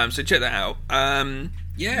 So check that out. I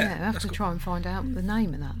have to try and find out the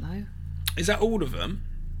name of that though. Is that all of them?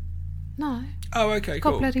 No. Oh, okay,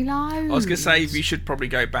 cool. Got bloody loads. I was going to say we should probably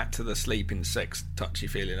go back to the sleeping, sex, touchy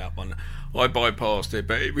feeling up one. I bypassed it,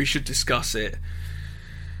 but we should discuss it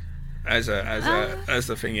as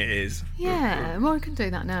the thing it is. Yeah, well, we can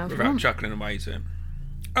do that now without chuckling away to it.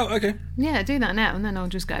 Oh, okay. Yeah, do that now, and then I'll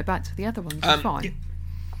just go back to the other ones. It's fine.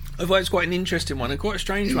 I thought it's quite an interesting one and quite a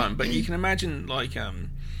strange one, but you can imagine, like,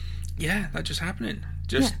 that just happening.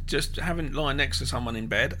 Just having lying next to someone in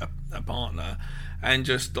bed, a partner, and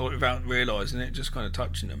just without realising it, just kind of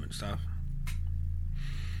touching them and stuff.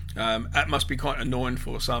 That must be quite annoying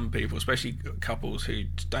for some people, especially couples who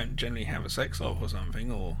don't generally have a sex life or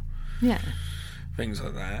something, or things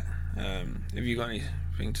like that. Have you got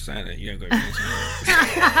anything to say on it? You don't got anything to say.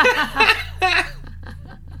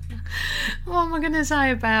 What am I going to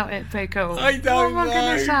say about it, Pickle? I don't know. What am I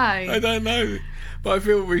going to say? I don't know. But I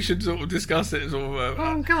feel we should sort of discuss it. Sort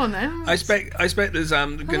of. Go on then. I expect there's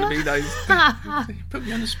going to be those. Put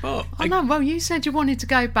me on the spot. I know. Well, you said you wanted to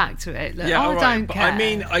go back to it. Look, yeah, I don't care. I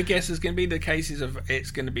mean, I guess there's going to be the cases of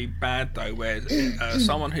it's going to be bad though, where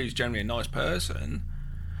someone who's generally a nice person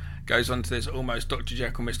goes onto this almost Dr.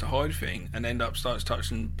 Jekyll, Mr. Hyde thing, and starts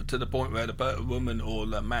touching to the point where the woman or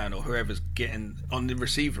the man or whoever's getting on the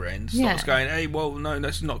receiver end starts going, "Hey, well, no,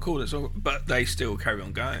 that's not cool." But they still carry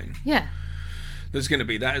on going. Yeah. There's going to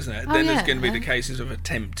be that, isn't it? Then there's going to be the cases of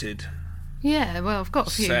attempted. Yeah, well, I've got a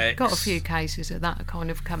few. Sex. Got a few cases of that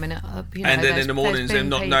kind of coming up. You know, and then in the mornings, they're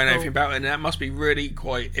not knowing anything about it, and that must be really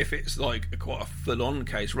quite. If it's like quite a full-on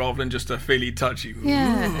case, rather than just a feely touchy.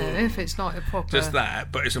 Yeah, if it's like a proper. Just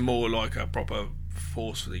that, but it's a more like a proper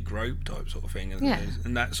forcefully grope type sort of thing, isn't it?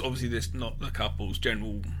 And that's obviously not the couple's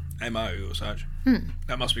general MO or such.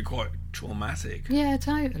 That must be quite traumatic. Yeah,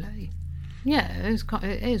 totally. Yeah,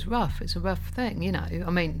 it is rough. It's a rough thing, you know. I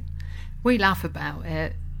mean, we laugh about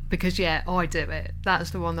it because, I do it. That's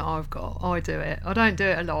the one that I've got. I do it. I don't do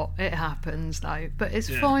it a lot. It happens, though. But it's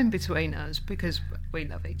fine between us because we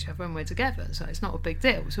love each other and we're together, so it's not a big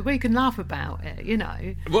deal. So we can laugh about it, you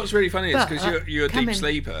know. What's really funny is because you're a deep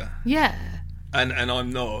sleeper. Yeah. And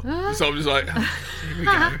I'm not. So I'm just like, here we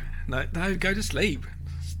go. No, go to sleep.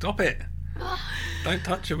 Stop it. Don't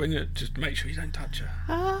touch her when you... Just make sure you don't touch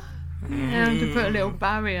her. Yeah, to put a little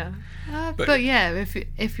barrier. But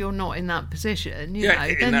if you're not in that position, you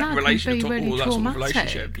know, then that can be really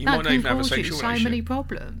traumatic. You might not even have a sexual relationship. So many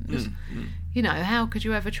problems. You know, how could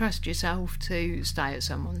you ever trust yourself to stay at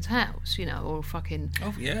someone's house? You know, or fucking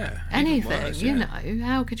anything. Worse, you know,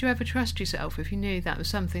 how could you ever trust yourself if you knew that was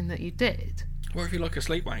something that you did? Or if you're like a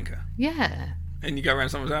sleep wanker. Yeah. And you go around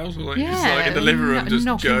some's house, or it's like in the living room, just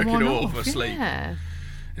jerking off asleep. Yeah.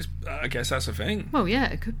 I guess that's a thing. Well, yeah,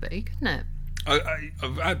 it could be, couldn't it?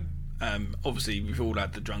 I've had, obviously, we've all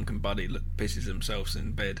had the drunken buddy that pisses themselves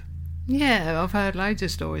in bed. Yeah, I've heard loads of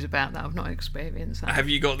stories about that. I've not experienced that. Have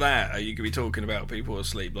you got that? Are you going to be talking about people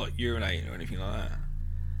asleep, like urinating or anything like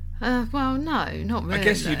that? Well, no, not really. I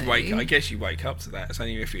guess you wake up to that. It's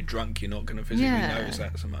only if you're drunk, you're not going to physically notice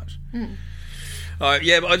that so much. But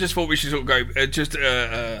I just thought we should sort of go,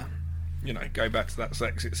 go back to that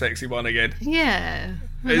sexy one again. Yeah.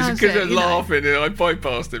 It's because I was laughing and I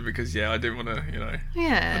bypassed it because I didn't want to, I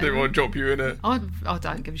didn't want to drop you in it. I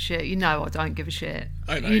don't give a shit. You know I don't give a shit.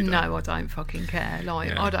 I know you know I don't fucking care.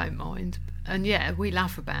 Like, I don't mind. And we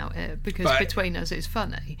laugh about it because between us it's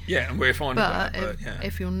funny. Yeah, and we're fine about it. But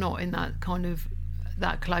if you're not in that kind of,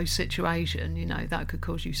 that close situation, that could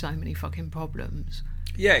cause you so many fucking problems.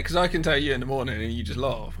 Yeah, because I can tell you in the morning and you just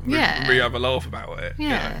laugh. We have a laugh about it.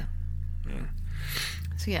 Yeah.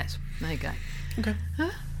 So yes, there you go. Okay.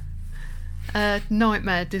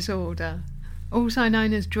 Nightmare disorder, also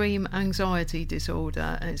known as dream anxiety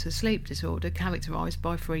disorder, and it's a sleep disorder characterised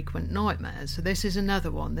by frequent nightmares. So this is another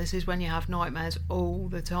one. This is when you have nightmares all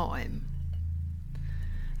the time.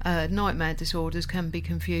 Nightmare disorders can be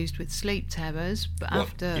confused with sleep terrors, but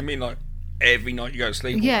after... You mean like every night you go to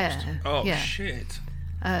sleep? Yeah. Oh, shit.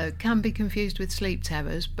 Can be confused with sleep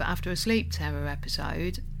terrors, but after a sleep terror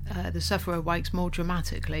episode... the sufferer wakes more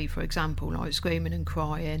dramatically, for example, like screaming and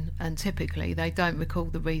crying, and typically they don't recall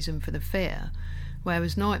the reason for the fear,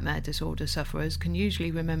 whereas nightmare disorder sufferers can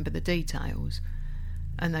usually remember the details.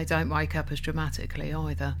 and they don't wake up as dramatically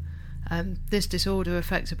either. This disorder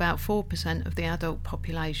affects about 4% of the adult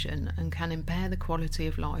population and can impair the quality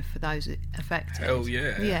of life for those affected. Hell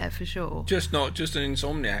yeah. Yeah, for sure. Not just an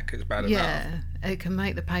insomniac is bad enough. Yeah, it can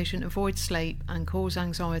make the patient avoid sleep and cause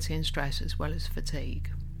anxiety and stress as well as fatigue.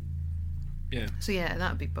 Yeah. So yeah,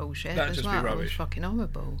 that'd be bullshit. That'd as just well. be rubbish. It's fucking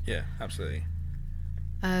horrible. Yeah, absolutely.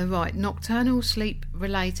 Right, nocturnal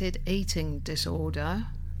sleep-related eating disorder,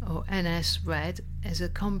 or NS-RED, is a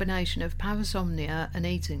combination of parasomnia and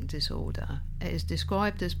eating disorder. It is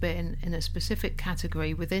described as being in a specific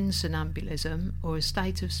category within somnambulism, or a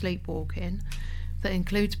state of sleepwalking, that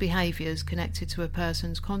includes behaviours connected to a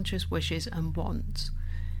person's conscious wishes and wants.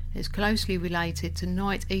 It's closely related to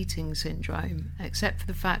night eating syndrome, except for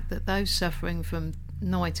the fact that those suffering from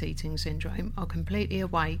night eating syndrome are completely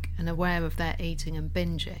awake and aware of their eating and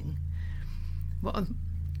binging,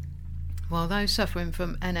 while those suffering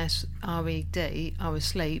from NS-RED are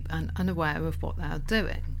asleep and unaware of what they are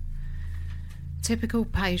doing. Typical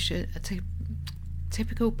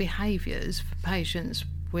behaviours for patients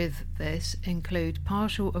with this include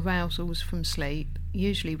partial arousals from sleep,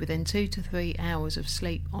 usually within 2 to 3 hours of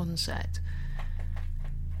sleep onset,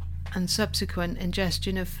 and subsequent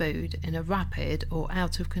ingestion of food in a rapid or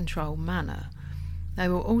out of control manner. They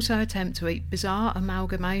will also attempt to eat bizarre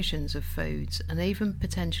amalgamations of foods and even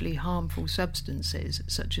potentially harmful substances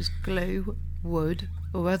such as glue, wood,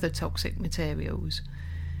 or other toxic materials.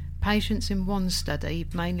 Patients in one study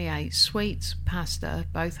mainly ate sweets, pasta,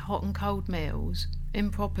 both hot and cold meals,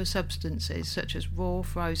 improper substances such as raw,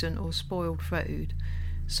 frozen or spoiled food,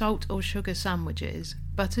 salt or sugar sandwiches,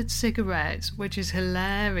 buttered cigarettes, which is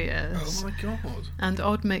hilarious. Oh my god. And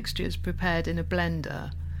odd mixtures prepared in a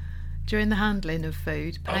blender. During the handling of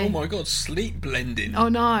food... Oh my god, sleep blending. Oh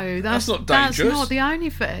no, that's not dangerous. That's not the only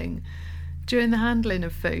thing. During the handling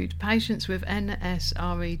of food, patients with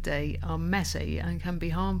NS-RED are messy and can be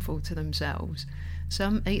harmful to themselves.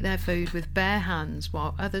 Some eat their food with bare hands,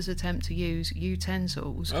 while others attempt to use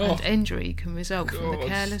utensils, and injury can result from the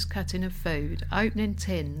careless cutting of food, opening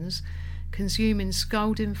tins, consuming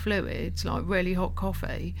scalding fluids like really hot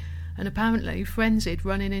coffee, and apparently frenzied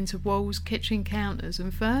running into walls, kitchen counters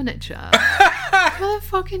and furniture. What are they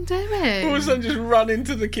fucking doing? All of a sudden just run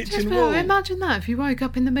into the kitchen wall. Imagine that if you woke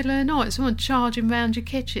up in the middle of the night, someone charging round your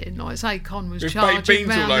kitchen, like say Con was with charging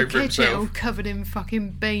round the kitchen, himself. all covered in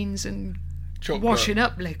fucking beans and chocolate. Washing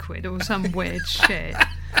up liquid or some weird shit.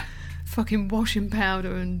 Fucking washing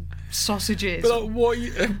powder and sausages. But like, what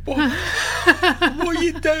are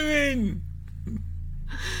you doing?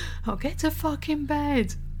 I'll get to fucking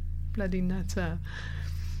bed. Bloody nutter.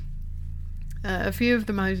 A few of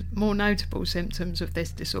the more notable symptoms of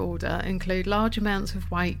this disorder include large amounts of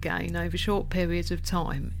weight gain over short periods of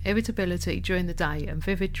time, irritability during the day and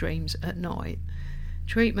vivid dreams at night.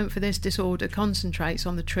 Treatment for this disorder concentrates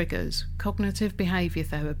on the triggers. Cognitive behaviour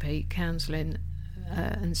therapy, counselling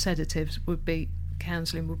and sedatives would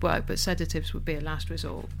work, but sedatives would be a last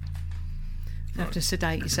resort. You have to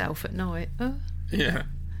sedate yourself at night. Oh. Yeah.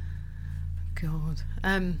 God.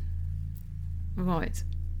 Right.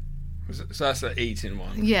 So that's the eating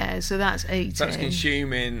one. Yeah, so that's eating. So that's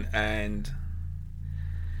consuming and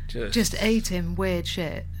just eating weird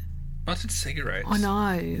shit. Buttered cigarettes. I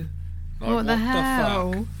know. Like, what the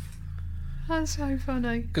hell? Fuck? That's so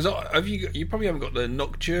funny. Because you probably haven't got the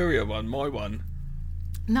Nocturia one, my one.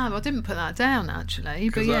 No, I didn't put that down actually.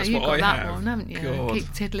 But yeah, you've got that one, haven't you? God.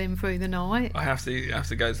 Keep tiddling through the night. I have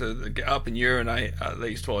to get up and urinate at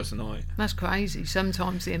least twice a night. That's crazy.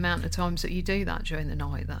 Sometimes the amount of times that you do that during the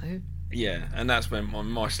night, though. Yeah, and that's when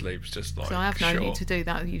my sleep's just like. So I have known short. you to do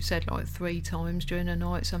that. You said like 3 times during the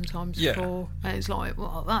night, sometimes 4. And it's like,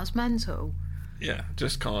 well, that's mental. Yeah,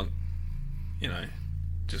 just can't.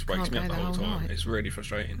 Just wakes me up the whole time. It's really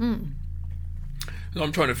frustrating. So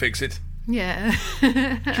I'm trying to fix it. Yeah.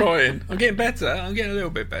 Trying. I'm getting better. I'm getting a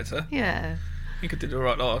little bit better. Yeah. I think I did all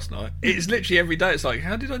right last night. It's literally every day. It's like,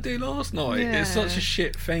 how did I do last night? Yeah. It's such a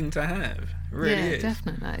shit thing to have. It really is.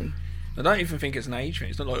 Definitely. I don't even think it's an age thing.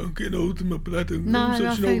 It's not like, I'm getting old in my blood. No, I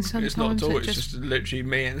think sometimes it's not at all. It's just literally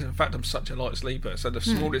me. And in fact, I'm such a light sleeper. So the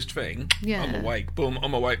smallest thing, I'm awake. Boom,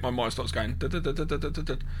 I'm awake. My mind starts going.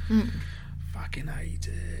 Fucking hate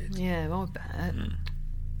it. Yeah, I bet.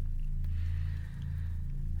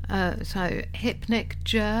 So, hypnic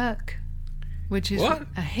jerk, which is what?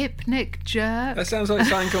 A hypnic jerk. That sounds like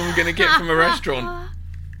something I'm going to get from a restaurant.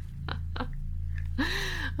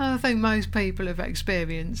 I think most people have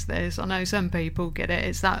experienced this. I know some people get it.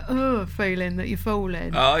 It's that feeling that you're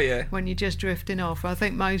falling. Oh, yeah. When you're just drifting off. I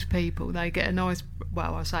think most people, they get a nice,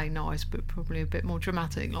 well, I say nice, but probably a bit more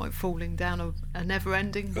dramatic, like falling down a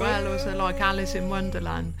never-ending well, or so, like Alice in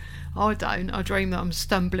Wonderland. I don't. I dream that I'm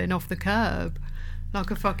stumbling off the curb like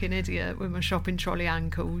a fucking idiot with my shopping trolley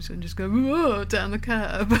ankles and just go down the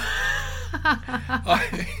curb.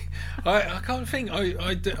 I can't think.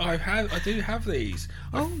 I do have these.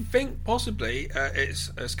 I think possibly it's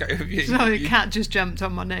a scale of you. So a cat just jumped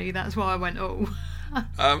on my knee. That's why I went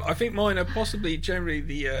I think mine are possibly generally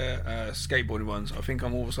the skateboarding ones. I think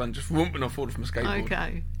I'm all of a sudden just whoop and I fall from a skateboard.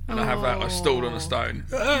 Okay. And I have that. I stalled on a stone.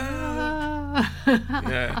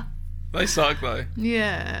 Yeah, they suck though.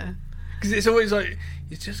 Yeah. Because it's always like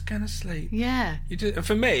you're just gonna sleep. Yeah. And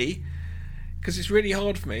for me, because it's really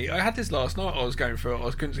hard for me. I had this last night. I was going through it.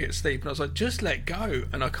 I couldn't get sleep, and I was like, just let go.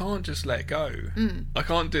 And I can't just let go. I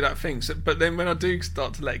can't do that thing. So, but then when I do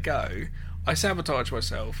start to let go, I sabotage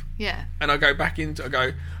myself. Yeah. And I go back into. I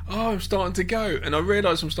go, I'm starting to go, and I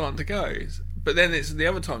realise I'm starting to go. But then it's the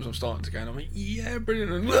other times I'm starting to go, and I'm like, yeah,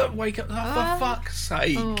 brilliant. And wake up, for fuck's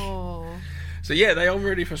sake. Oh. So yeah, they are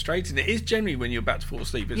really frustrating. It is generally when you're about to fall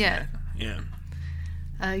asleep, isn't it? Yeah.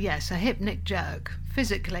 Yes, a hypnic jerk.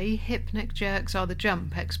 Physically, hypnic jerks are the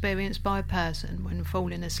jump experienced by a person when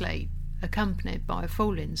falling asleep, accompanied by a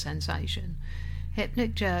falling sensation.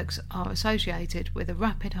 Hypnic jerks are associated with a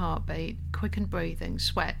rapid heartbeat, quickened breathing,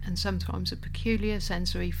 sweat, and sometimes a peculiar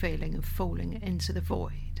sensory feeling of falling into the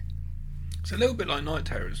void. It's a little bit like night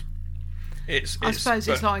terrors. I suppose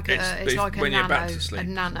it's like a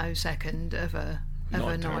nanosecond of a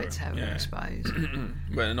night terror, yeah. I suppose.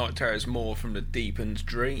 When a night terror is more from the deepened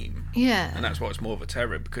dream. Yeah. And that's why it's more of a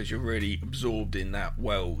terror, because you're really absorbed in that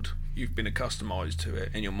world. You've been accustomed to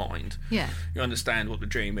it in your mind. Yeah. You understand what the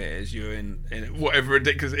dream is. You're in whatever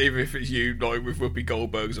ridiculous, even if it's you, like with Whoopi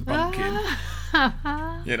Goldberg as a pumpkin.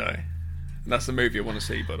 You know. And that's the movie I want to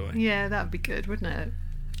see, by the way. Yeah, that'd be good, wouldn't it?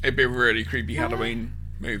 It'd be a really creepy Halloween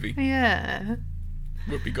movie. Yeah.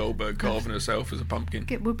 Whoopi Goldberg carving herself as a pumpkin.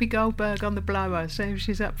 Get Whoopi Goldberg on the blower, see if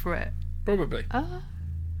she's up for it. Probably.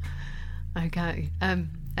 Okay.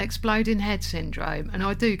 Exploding head syndrome, and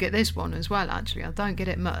I do get this one as well. Actually, I don't get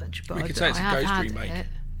it much, but we could say it's a ghost remake. It.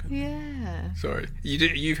 Yeah. Sorry,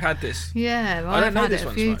 you've had this. Yeah, well, I've had it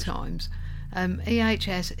a few times.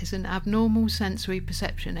 EHS is an abnormal sensory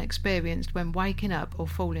perception experienced when waking up or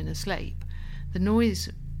falling asleep. The noise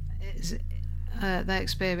is. They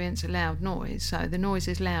experience a loud noise, so the noise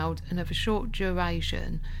is loud and of a short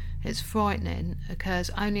duration. It's frightening, occurs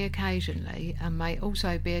only occasionally, and may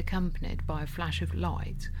also be accompanied by a flash of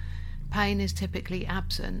light. Pain is typically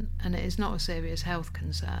absent, and it is not a serious health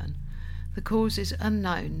concern. The cause is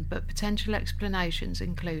unknown, but potential explanations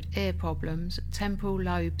include ear problems, temporal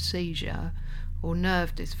lobe seizure, or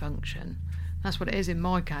nerve dysfunction. That's what it is in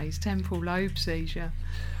my case, temporal lobe seizure.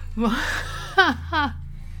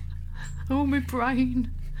 Oh, my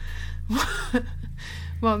brain.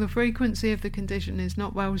 While the frequency of the condition is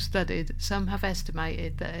not well studied, some have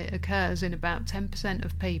estimated that it occurs in about 10%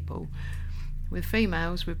 of people, with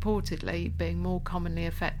females reportedly being more commonly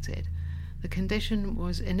affected. The condition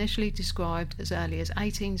was initially described as early as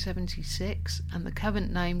 1876, and the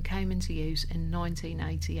current name came into use in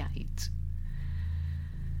 1988.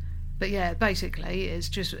 But yeah, basically, it's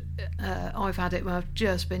just I've had it when I've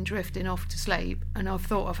just been drifting off to sleep, and I've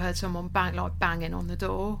thought I've heard someone banging on the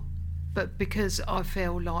door, but because I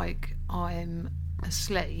feel like I'm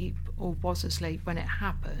asleep or was asleep when it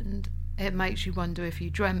happened, it makes you wonder if you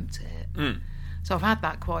dreamt it. So I've had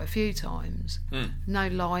that quite a few times. No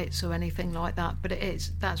lights or anything like that, but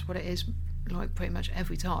that's what it is. Like pretty much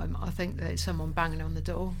every time, I think there's someone banging on the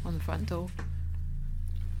front door,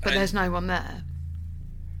 but there's no one there.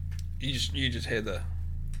 You just hear the.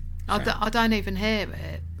 I don't even hear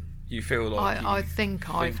it. You feel like I think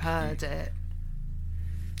I've heard it.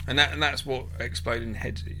 And that's what exploding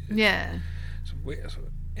heads is. Yeah.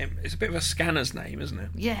 It's a bit of a scanner's name, isn't it?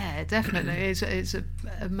 Yeah, definitely. It's a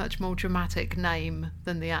much more dramatic name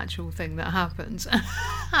than the actual thing that happens.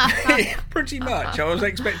 Pretty much. I was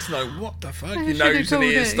expecting to know what the fuck. Your nose and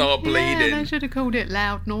ears start bleeding. Yeah, they should have called it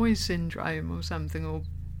loud noise syndrome or something, or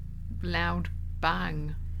loud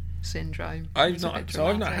bang syndrome. I've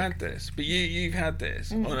not had this, but you've had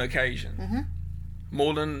this on occasion.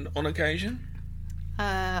 More than on occasion?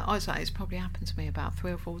 I'd say it's probably happened to me about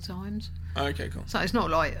 3 or 4 times. Okay, cool. So it's not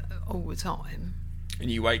like all the time. And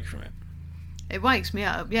you wake from it? It wakes me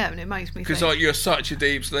up, yeah, and it makes me think. Because like you're such a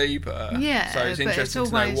deep sleeper. Yeah, so it's interesting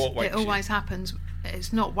to know what wakes you. It always happens.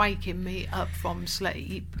 It's not waking me up from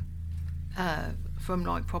sleep from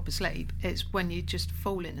like proper sleep. It's when you're just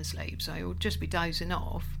falling asleep, so you'll just be dozing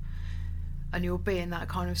off, and you'll be in that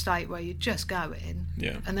kind of state where you're just going,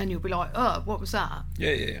 and then you'll be like, oh, what was that?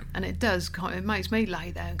 Yeah. And it does it makes me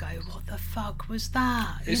lay there and go, what the fuck was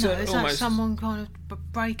that? It's is almost... that someone kind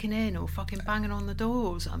of breaking in or fucking banging on the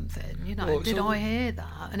door or something? Did I hear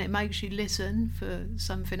that? And it makes you listen for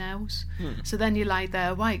something else. So then you lay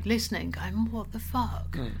there awake listening, going, what the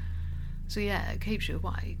fuck? So yeah, it keeps you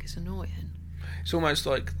awake. It's annoying. It's almost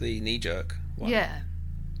like the knee jerk one. Yeah.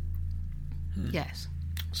 Yes.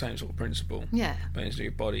 Same sort of principle. Yeah. But it's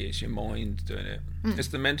your body, it's your mind doing it. It's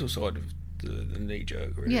the mental side of the knee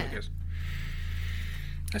jerk, really, I guess.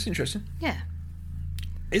 That's interesting. Yeah.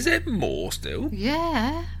 Is there more still?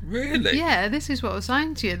 Yeah. Really? Yeah, this is what I was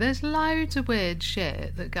saying to you. There's loads of weird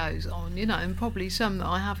shit that goes on, and probably some that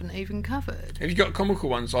I haven't even covered. Have you got comical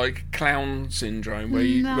ones like clown syndrome, where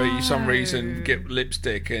you for some reason get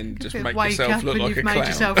lipstick and just make yourself look like a clown? Made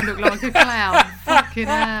yourself look like a clown. Fucking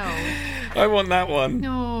hell. I want that one.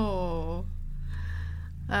 No.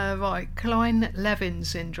 Right, Klein-Levin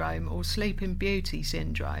syndrome or Sleeping Beauty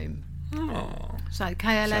syndrome. Oh. So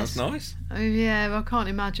KLS. Sounds nice. Oh yeah, I can't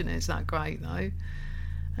imagine it's that great though.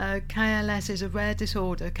 KLS is a rare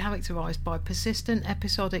disorder characterised by persistent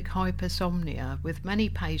episodic hypersomnia, with many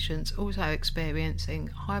patients also experiencing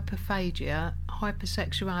hyperphagia,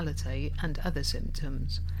 hypersexuality and other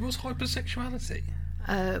symptoms. What's hypersexuality?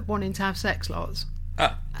 Wanting to have sex lots.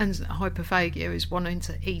 And hyperphagia is wanting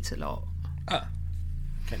to eat a lot.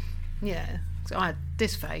 Okay. Yeah. So I had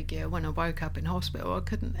dysphagia when I woke up in hospital. I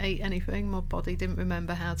couldn't eat anything. My body didn't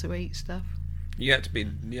remember how to eat stuff. You had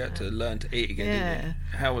to learn to eat again, didn't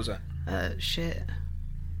you? How was that? Shit.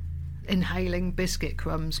 Inhaling biscuit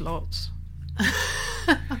crumbs lots.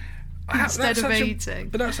 Instead of eating.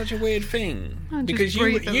 But that's such a weird thing. Because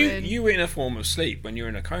you were in a form of sleep when you were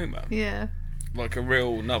in a coma. Yeah. Like a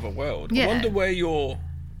real another world. Yeah. I wonder where your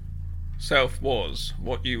self was,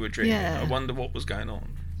 what you were dreaming. Yeah. I wonder what was going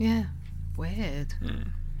on. Yeah. Weird.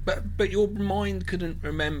 But your mind couldn't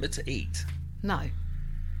remember to eat. No.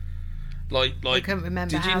 Like I couldn't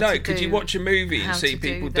remember. Did you know? Could you watch a movie and see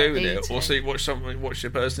people doing it, or watch a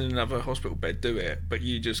person in another hospital bed do it, but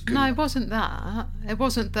you just couldn't? No, it wasn't that. It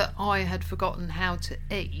wasn't that I had forgotten how to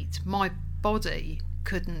eat. My body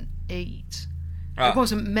couldn't eat. It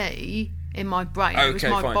wasn't me in my brain. It was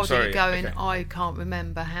my body going, I can't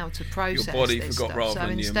remember how to process your body this forgot stuff. rather so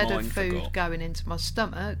than instead your of mind food forgot. going into my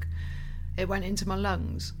stomach, it went into my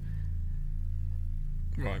lungs.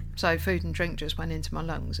 Right. So food and drink just went into my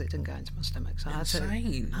lungs. It didn't go into my stomach. So I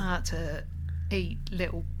had to eat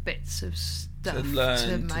little bits of stuff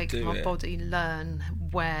to make my body learn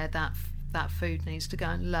where that food needs to go,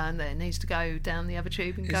 and learn that it needs to go down the other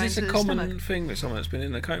tube and go into the stomach. Is this a common thing with someone that's been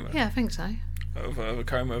in a coma? Yeah, I think so. Of a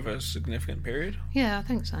coma over a significant period? Yeah, I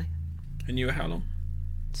think so. And you were how long?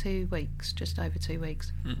 2 weeks, just over 2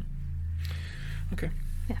 weeks. Okay.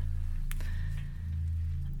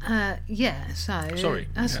 Yeah, so sorry,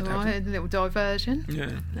 that's all right, a little diversion.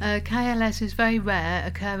 KLS is very rare,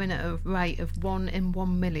 occurring at a rate of 1 in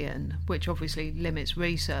 1 million, which obviously limits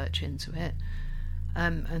research into it,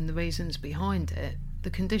 and the reasons behind it. The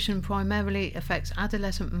condition primarily affects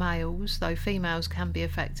adolescent males, though females can be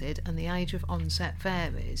affected, and the age of onset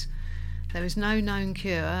varies. There is no known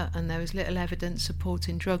cure, and there is little evidence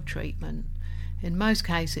supporting drug treatment. In most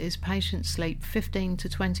cases, patients sleep 15 to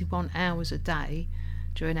 21 hours a day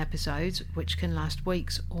during episodes, which can last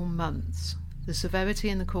weeks or months. The severity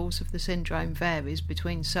and the course of the syndrome varies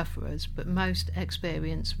between sufferers, but most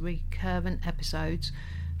experience recurrent episodes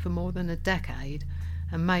for more than a decade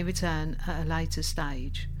and may return at a later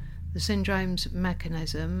stage. The syndrome's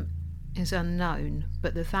mechanism is unknown,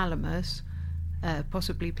 but the thalamus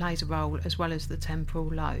possibly plays a role, as well as the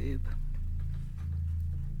temporal lobe.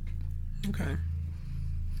 Okay.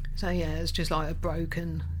 So yeah, it's just like a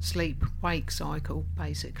broken sleep-wake cycle,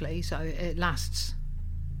 basically. So it lasts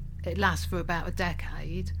for about a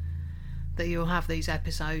decade, that you'll have these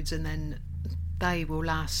episodes, and then they will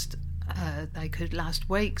last. They could last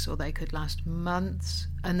weeks, or they could last months,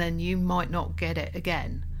 and then you might not get it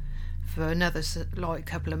again for another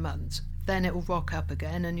couple of months. Then it will rock up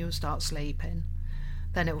again, and you'll start sleeping.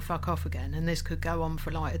 Then it will fuck off again, and this could go on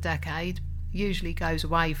for like a decade. Usually goes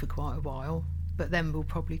away for quite a while, but then will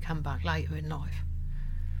probably come back later in life.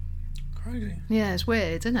 Crazy. Yeah, it's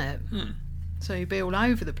weird, isn't it? So you'd be all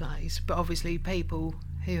over the place, but obviously people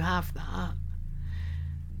who have that,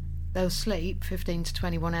 they'll sleep 15 to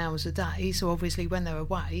 21 hours a day, so obviously when they're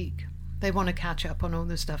awake, they want to catch up on all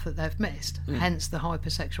the stuff that they've missed, hence the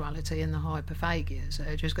hypersexuality and the hyperphagia. So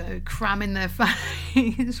they're just cramming their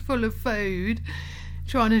face full of food,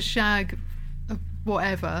 trying to shag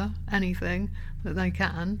whatever, anything that they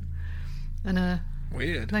can, and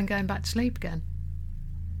Weird. then going back to sleep again.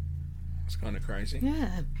 It's kind of crazy.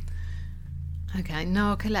 Yeah. Okay,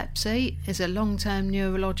 narcolepsy is a long-term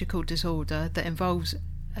neurological disorder that involves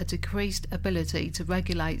a decreased ability to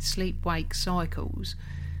regulate sleep-wake cycles.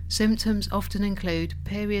 Symptoms often include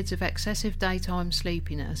periods of excessive daytime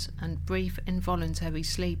sleepiness and brief involuntary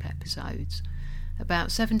sleep episodes. About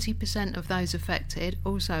 70% of those affected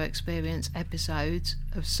also experience episodes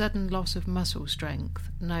of sudden loss of muscle strength,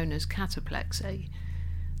 known as cataplexy.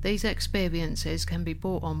 These experiences can be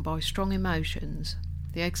brought on by strong emotions.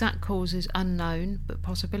 The exact cause is unknown, but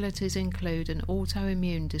possibilities include an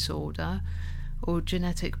autoimmune disorder or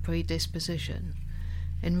genetic predisposition.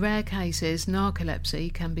 In rare cases,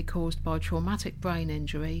 narcolepsy can be caused by traumatic brain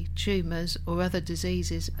injury, tumours, or other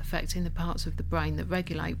diseases affecting the parts of the brain that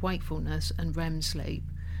regulate wakefulness and REM sleep.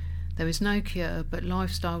 There is no cure, but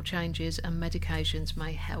lifestyle changes and medications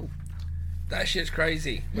may help. That shit's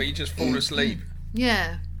crazy, where you just fall asleep.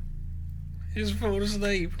 Yeah. You just fall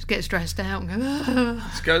asleep. Just get stressed out and go,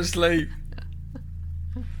 Just go to sleep.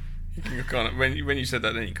 You kind of, when you said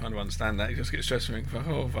that, then you kind of understand that. You just get stressed and think,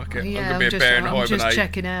 oh, fuck it. yeah, I'm going to be a bear and hibernate. I'm just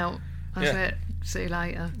checking out. That's Yeah. it. See you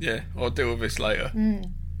later. Yeah, I'll deal with this later.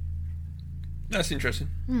 That's interesting.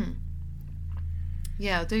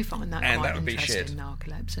 Yeah, I do find that And quite that would be interesting, shit.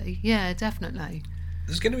 narcolepsy. Yeah, definitely.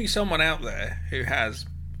 There's going to be someone out there who has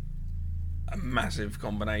a massive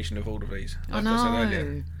combination of all of these, like I said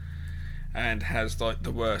earlier, and has like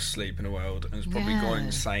the worst sleep in the world, and has probably gone Yeah.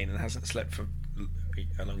 insane and hasn't slept for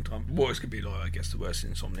a long time. Boys could be like, I guess, the worst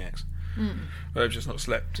insomniacs. But they've just not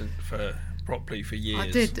slept properly for years. I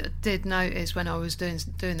did notice when I was doing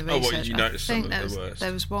the research. Oh, what did you notice? I think Some of the worst?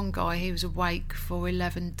 there was one guy. He was awake for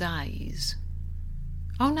 11 days.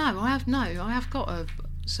 Oh no, I have got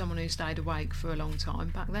someone who stayed awake for a long time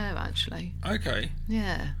back there actually. Okay.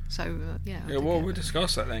 Yeah. So yeah. I Yeah, did well, get we'll that.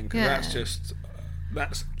 discuss that then, because Yeah.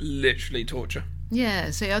 that's literally torture. Yeah,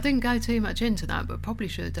 see, I didn't go too much into that, but probably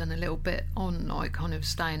should have done a little bit on, like, kind of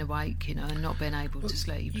staying awake, you know, and not being able to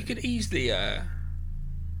sleep. You could easily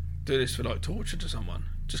do this for like torture to someone.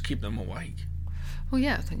 Just keep them awake. Well,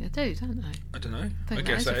 yeah, I think they do, don't they? I don't know. think I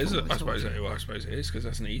guess that that is is. a form of I suppose it is, because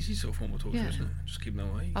that's an easy sort of form of torture, Yeah. isn't it? Just keep them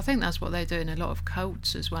awake. I think that's what they do in a lot of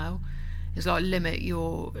cults as well. It's like limit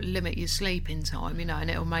your sleeping time, you know, and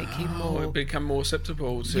it'll make you more. It'll become more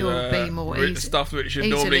susceptible to You'll be more stuff which you'd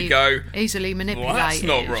normally go. easily manipulated. that's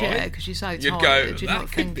not right. Yeah, because you're so You'd tired go, that you're "That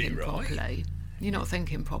not could be thinking right." properly. You're not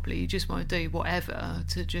thinking properly. You just want to do whatever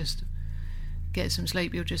to just get some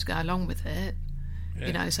sleep. You'll just go along with it. Yeah.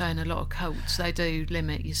 You know, so in a lot of cults, they do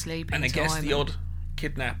limit your sleeping And I time. guess the odd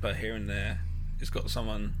kidnapper here and there has got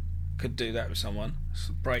someone, could do that with someone.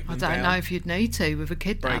 Break I them don't down. know if you'd need to with a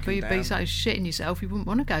kidnapper. Break You'd 'em be down. so shitting yourself. You wouldn't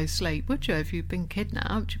want to go to sleep, would you? If you'd been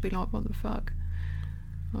kidnapped, you'd be like, "What the fuck?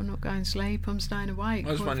 I'm not going to sleep. I'm staying awake."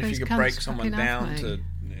 I was What wondering if these you could break cunts someone fucking have down me? to.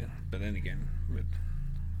 Yeah, but then again, we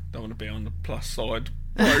don't want to be on the plus side,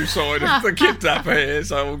 pro side of the kidnapper here,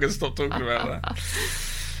 so we're going to stop talking about that.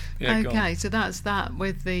 Yeah, go on. Okay, so that's that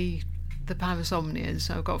with the parasomnias.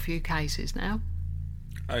 So I've got a few cases now.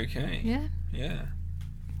 Okay. Yeah. Yeah.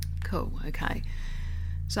 Cool. Okay.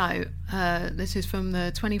 So this is from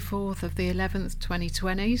the 24th of the 11th,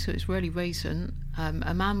 2020. So it's really recent.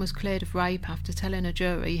 A man was cleared of rape after telling a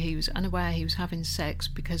jury he was unaware he was having sex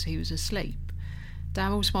because he was asleep.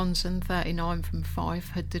 Daryl Swanson, 39, from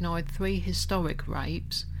Fife, had denied 3 historic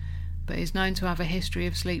rapes, but is known to have a history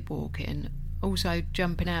of sleepwalking, also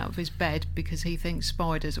jumping out of his bed because he thinks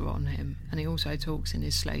spiders are on him, and he also talks in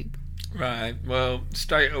his sleep. Right. Well,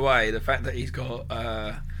 straight away, the fact that he's got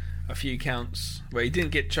a few counts where he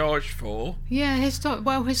didn't get charged for. Yeah,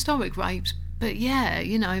 historic rapes, but yeah,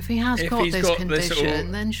 you know, if he has If got he's this got condition, this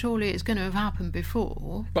all- then surely it's going to have happened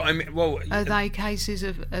before. But I mean, well, Are they cases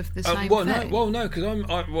of the same thing? No,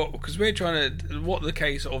 because we're trying to. What the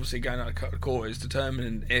case obviously going out of court is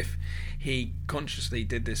determining if he consciously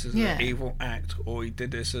did this as Yeah. an evil act or he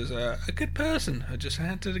did this as a good person who just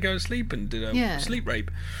had to go to sleep and did a sleep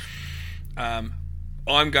rape.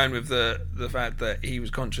 I'm going with the fact that he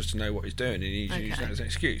was conscious to know what he's doing and he's using that as an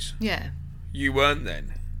excuse. Yeah. You weren't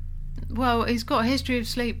then. Well, he's got a history of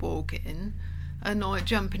sleepwalking and like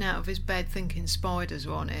jumping out of his bed thinking spiders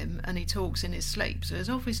are on him, and he talks in his sleep. So there's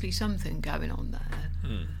obviously something going on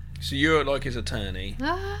there. So you're like his attorney.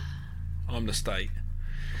 I'm the state.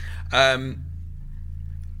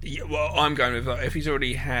 Yeah, well, I'm going with if he's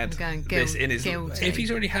already had this in his guilty. if he's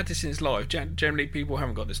already had this in his life. Generally, people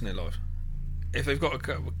haven't got this in their life. If they've got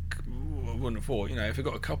I wouldn't have thought, you know, if they've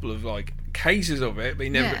got a couple of like cases of it, but he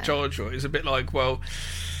never got charged for it, it's a bit like, well,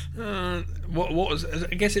 What was?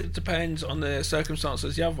 I guess it depends on the circumstances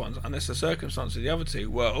of the other ones. Unless the circumstances of the other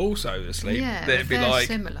two were also asleep, Yeah, then it'd be like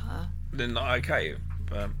similar. Then okay,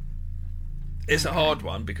 but it's a hard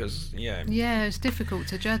one because yeah, it's difficult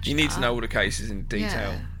to judge. You need to know all the cases in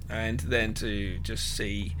detail, Yeah. and then to just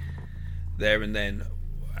see there and then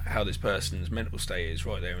how this person's mental state is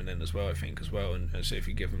right there and then as well. I think as well, and see if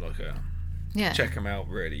you give them like a check them out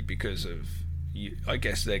really, because of I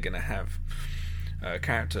guess they're going to have a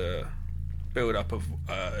character build up of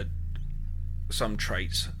some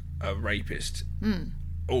traits a rapist.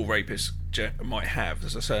 All rapists might have.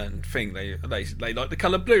 There's a certain thing they like the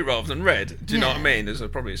colour blue rather than red. Do you know what I mean? There's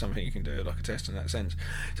probably something you can do, like a test in that sense.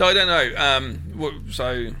 So I don't know.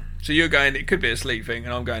 So you're going, it could be a sleep thing,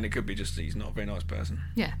 and I'm going, it could be just he's not a very nice person.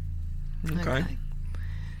 Yeah. Okay.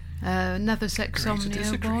 Another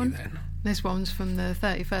Sexomnia one. Then. This one's from the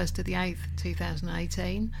 31st to the 8th,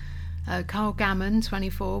 2018. Carl Gammon,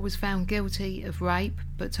 24, was found guilty of rape,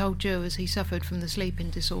 but told jurors he suffered from the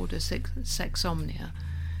sleeping disorder sexomnia.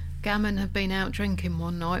 Gammon had been out drinking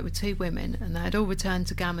one night with two women, and they had all returned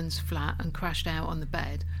to Gammon's flat and crashed out on the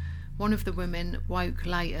bed. One of the women woke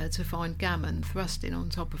later to find Gammon thrusting on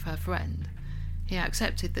top of her friend. He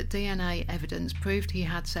accepted that DNA evidence proved he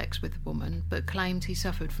had sex with the woman, but claimed he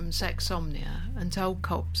suffered from sexomnia and told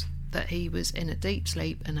cops that he was in a deep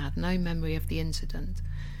sleep and had no memory of the incident.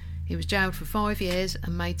 He was jailed for 5 years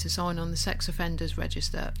and made to sign on the sex offenders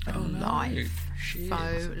register for life.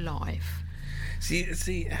 For life. See, it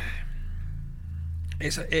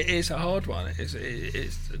is a hard one.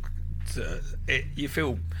 You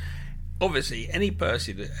feel obviously any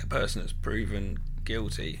person that's proven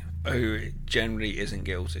guilty who generally isn't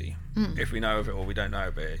guilty. If we know of it or we don't know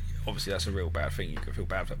of it, obviously that's a real bad thing. You can feel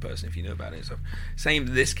bad for that person if you knew about it and stuff. Same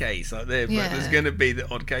in this case, like there, but there's going to be the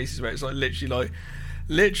odd cases where it's like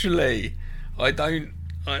literally,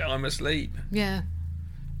 I'm asleep. Yeah.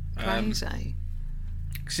 Crazy.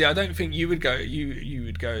 See, I don't think you would go. You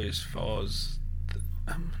would go as far as.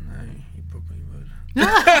 No, you probably would.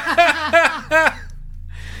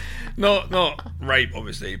 Not rape,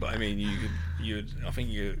 obviously, but I mean, you. I think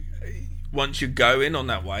you. Once you go in on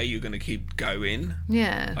that way, you're going to keep going.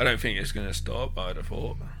 Yeah. I don't think it's going to stop. I'd have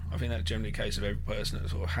thought. I think that's generally the case of every person that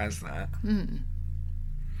sort of has that.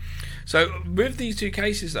 So, with these two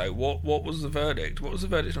cases, though, what was the verdict? What was the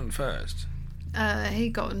verdict on the first? He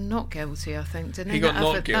got not guilty, I think, didn't he? He got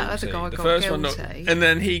not guilty. That other guy the got first guilty. One and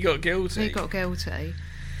then he got guilty. He got guilty.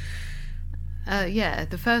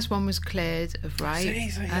 The first one was cleared of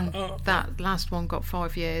rape, that last one got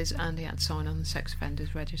 5 years, and he had to sign on the sex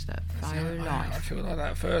offenders register for life. I feel like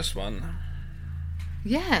that first one.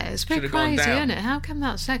 Yeah, it's a bit crazy, isn't it? How come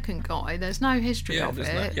that second guy, there's no history of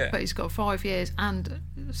it, but he's got 5 years and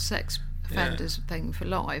sex offenders thing for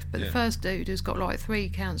life, but the first dude has got like 3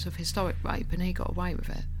 counts of historic rape and he got away with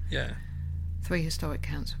it. 3 historic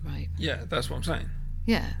counts of rape. Yeah, that's what I'm saying.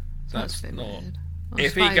 Yeah, that's a bit not weird.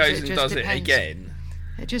 If he goes and does it again,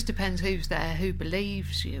 it just depends who's there, who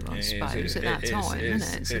believes you, I suppose, at that time,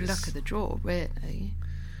 isn't it? It's the luck of the draw, really.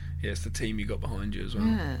 Yeah, it's the team you got behind you as well.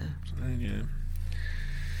 Yeah. So,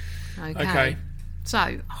 Okay.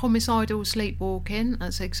 So, homicidal sleepwalking,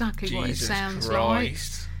 that's exactly what it sounds like.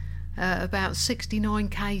 About 69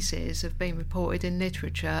 cases have been reported in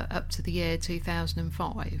literature up to the year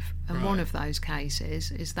 2005, and one of those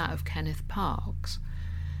cases is that of Kenneth Parks.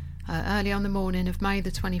 Early on the morning of May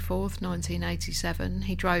the 24th, 1987,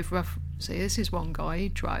 he drove this is one guy,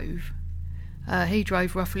 he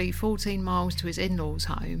drove roughly 14 miles to his in-laws'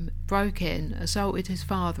 home, broke in, assaulted his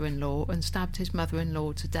father-in-law and stabbed his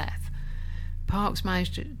mother-in-law to death. Parks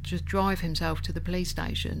managed to just drive himself to the police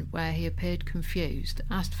station, where he appeared confused,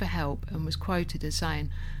 asked for help and was quoted as saying,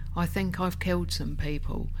 "I think I've killed some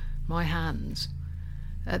people. My hands."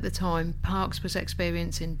 At the time, Parks was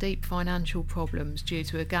experiencing deep financial problems due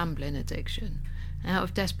to a gambling addiction. Out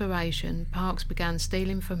of desperation, Parks began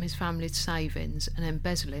stealing from his family's savings and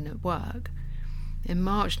embezzling at work. In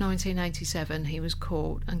March 1987, he was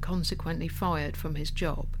caught and consequently fired from his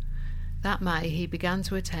job. That May, he began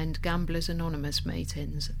to attend Gamblers Anonymous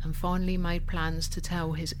meetings and finally made plans to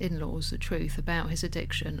tell his in-laws the truth about his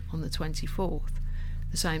addiction on the 24th,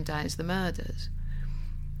 the same day as the murders.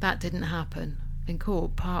 That didn't happen. In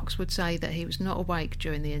court, Parks would say that he was not awake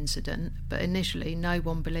during the incident, but initially no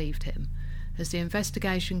one believed him. As the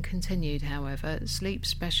investigation continued, however, sleep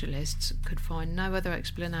specialists could find no other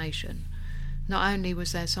explanation. Not only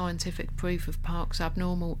was there scientific proof of Parks'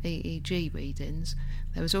 abnormal EEG readings,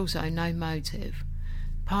 there was also no motive.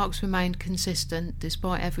 Parks remained consistent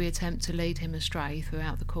despite every attempt to lead him astray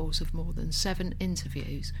throughout the course of more than 7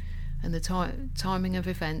 interviews, and the timing of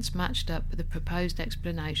events matched up with the proposed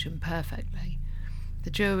explanation perfectly. The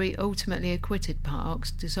jury ultimately acquitted Parks,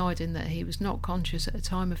 deciding that he was not conscious at the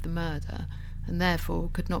time of the murder and therefore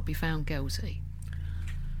could not be found guilty.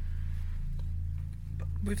 But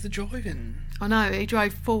with the driving, I know, he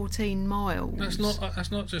drove 14 miles. That's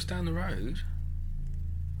not just down the road.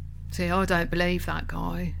 See, I don't believe that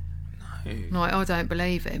guy. No. Like, I don't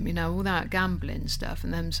believe him, you know, all that gambling stuff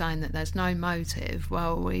and them saying that there's no motive.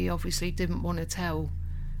 Well, he obviously didn't want to tell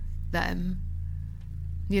them.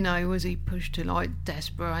 You know, was he pushed to, like,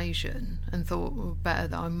 desperation and thought, well, better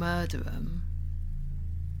that I murder them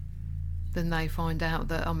than they find out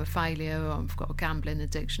that I'm a failure, I've got a gambling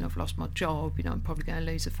addiction, I've lost my job, you know, I'm probably going to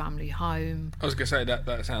lose a family home. I was going to say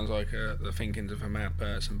that sounds like the thinkings of a mad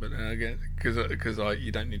person, but then again, because like,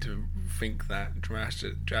 you don't need to think that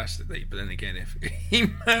drastically, but then again, if he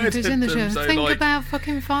murdered them, so think like, about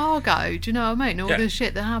fucking Fargo, do you know what I mean? All Yeah. the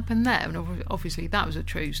shit that happened there, and obviously that was a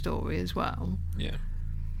true story as well. yeah.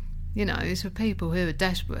 You know, it's for people who are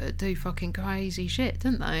desperate do fucking crazy shit,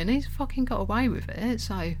 don't they? And he's fucking got away with it,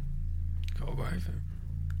 so Got away with it.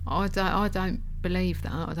 I don't believe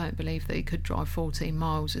that. I don't believe that he could drive 14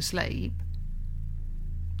 miles asleep.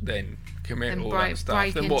 Then commit And all break that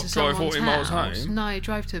stuff. Then into what? Drive 40 miles house. home. No, he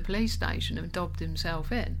drove to the police station and dobbed himself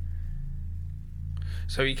in.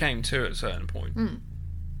 So he came to at a certain point.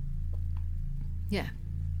 Yeah.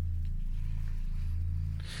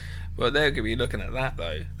 Well, they're going to be looking at that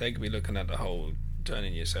though. They're going to be looking at the whole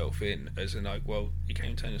turning yourself in as in like, well, you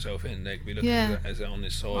can't turn yourself in. They're going to be looking at that as on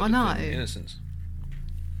this side I know. of innocence.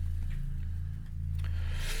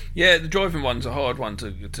 Yeah, the driving one's a hard one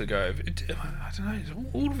to go over. I don't know. It's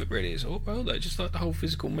all of it really is. Well, though, just like the whole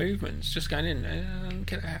physical movements, just going in and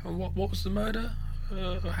what was the murder?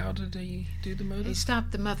 How did he do the murder? He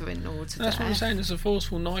stabbed the mother-in-law to That's death. what I'm saying. There's a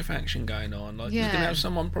forceful knife action going on. Like, you're Yeah. going to have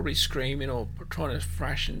someone probably screaming or trying to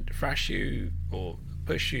thrash you or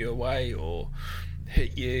push you away or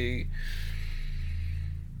hit you.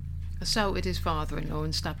 Assaulted his father-in-law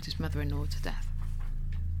and stabbed his mother-in-law to death.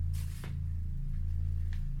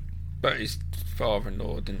 But his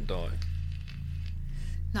father-in-law didn't die.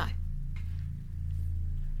 No.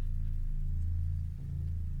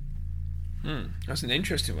 That's an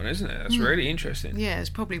interesting one, isn't it? That's really interesting. Yeah, it's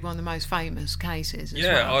probably one of the most famous cases as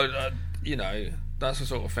Yeah, well. I you know, that's the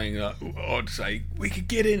sort of thing that I'd say we could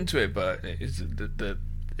get into it, but it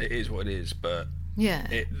is what it is. But Yeah.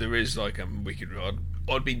 there is like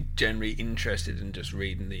I'd be generally interested in just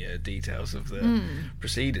reading the details of the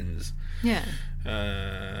proceedings. Yeah.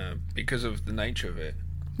 Because of the nature of it.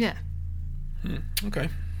 Yeah. Okay.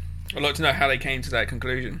 I'd like to know how they came to that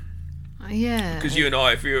conclusion. Yeah. Because you and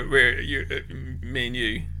I, if me and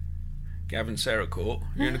you, Gavin Sarah court,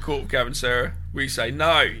 you're in the court of Gavin Sarah, we say,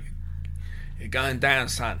 no, you're going down,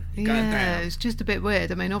 son. You're going down. It's just a bit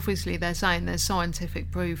weird. I mean, obviously they're saying there's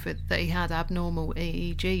scientific proof that he had abnormal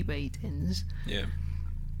EEG readings, Yeah.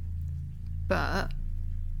 but,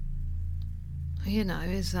 you know,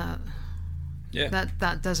 is that... Yeah.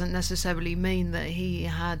 That doesn't necessarily mean that he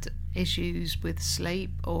had issues with sleep,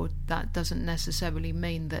 or that doesn't necessarily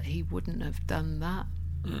mean that he wouldn't have done that.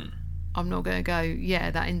 I'm not going to go, yeah,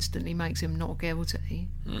 that instantly makes him not guilty.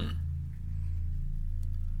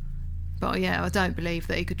 But yeah, I don't believe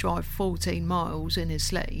that he could drive 14 miles in his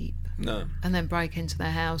sleep No. and then break into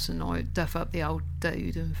their house and like duff up the old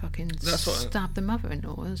dude and fucking stab the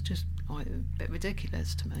mother-in-law. It's just like a bit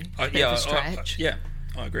ridiculous to me. It's a bit of a stretch.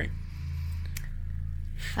 I agree.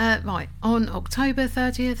 Right, on October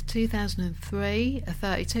 30th, 2003, a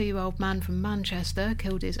 32-year-old man from Manchester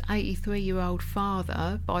killed his 83-year-old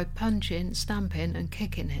father by punching, stamping and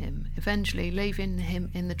kicking him, eventually leaving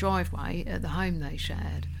him in the driveway at the home they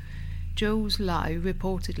shared. Jules Lowe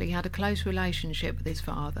reportedly had a close relationship with his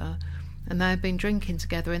father, and they had been drinking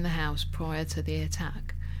together in the house prior to the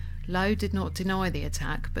attack. Lowe did not deny the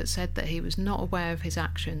attack, but said that he was not aware of his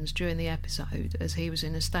actions during the episode, as he was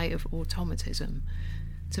in a state of automatism.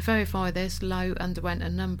 To verify this, Lowe underwent a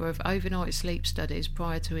number of overnight sleep studies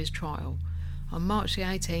prior to his trial. On March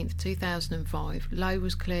 18, 2005, Lowe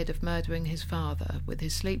was cleared of murdering his father, with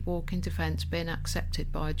his sleepwalking defence being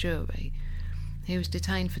accepted by a jury. He was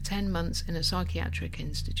detained for 10 months in a psychiatric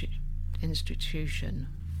institution.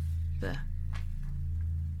 There.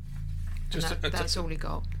 That's all he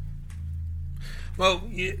got. Well,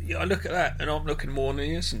 I look at that and I'm looking more on the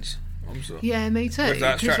innocence. Yeah, me too. With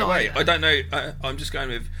that straight away. I don't know. I'm just going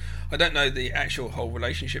with. I don't know the actual whole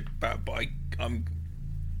relationship, but I'm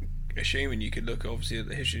assuming you could look obviously at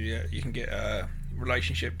the history. You can get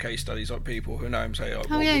relationship case studies, like people who know him say,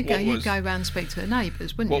 you go round and speak to the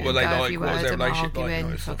neighbours, wouldn't you? What were they like? What was their relationship like?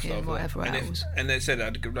 Arguing, fucking whatever else. And they said they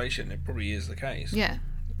had a good relationship. It probably is the case. Yeah.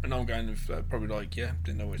 And I'm going to probably like,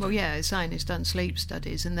 didn't know what. Well, it's saying he's done sleep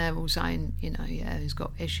studies, and they're all saying, he's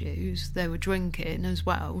got issues. They were drinking as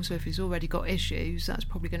well, so if he's already got issues, that's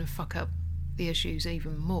probably going to fuck up the issues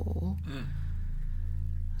even more.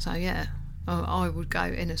 So I would go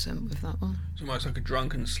innocent with that one. It's almost like a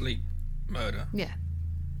drunken sleep murder. Yeah.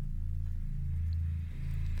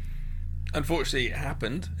 Unfortunately, it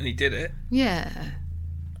happened, and he did it. Yeah.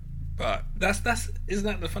 But isn't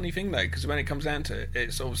that the funny thing though? Because when it comes down to it,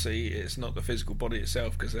 it's not the physical body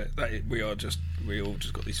itself, because we all just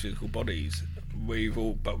got these physical bodies. We've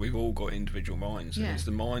all got individual minds, and it's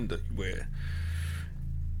the mind that we're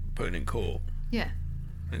putting in court. Yeah.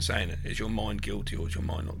 And saying, is your mind guilty or is your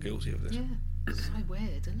mind not guilty of this? Yeah. It's so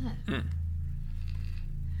weird, isn't it?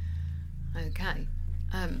 Okay.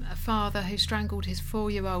 A father who strangled his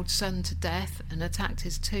 4-year-old son to death and attacked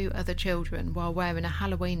his 2 other children while wearing a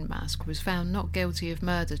Halloween mask was found not guilty of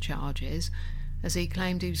murder charges, as he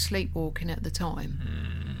claimed he was sleepwalking at the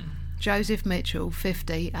time. Joseph Mitchell,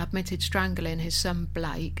 50, admitted strangling his son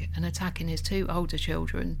Blake and attacking his 2 older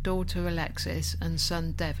children, daughter Alexis and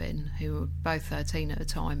son Devin, who were both 13 at the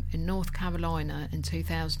time, in North Carolina in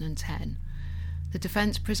 2010. The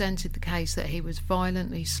defence presented the case that he was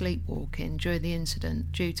violently sleepwalking during the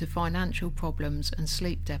incident due to financial problems and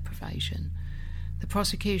sleep deprivation. The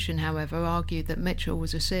prosecution, however, argued that Mitchell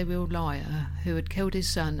was a serial liar who had killed his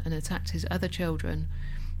son and attacked his other children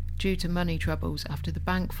due to money troubles after the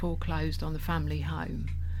bank foreclosed on the family home.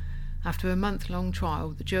 After a month-long trial,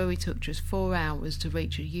 the jury took just 4 hours to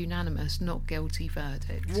reach a unanimous not guilty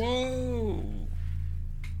verdict. Whoa!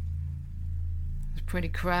 It's pretty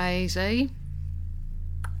crazy.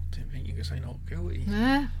 Didn't think you could say not guilty.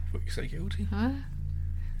 Yeah. I thought you say guilty.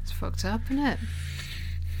 It's fucked up, isn't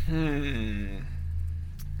it?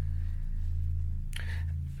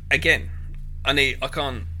 Again, I need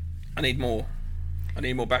more. I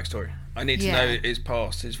need more backstory. I need to know his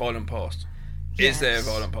past, his violent past. Yes. Is there a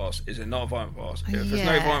violent past? Is it not a violent past? If there's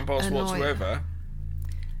no violent past whatsoever,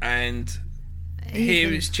 and here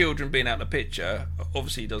his children being out of the picture,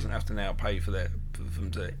 obviously he doesn't have to now pay for them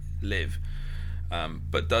to live.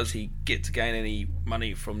 But does he get to gain any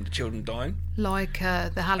money from the children dying? Like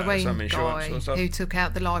the Halloween guy who took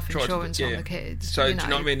out the life insurance on the kids. So do you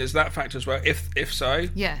know what I mean? There's that factor as well. If so,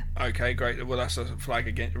 okay, great. Well, that's a flag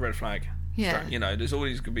again, a red flag. Yeah. So, there's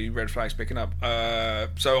always going to be red flags picking up.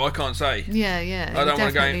 So I can't say. Yeah. I don't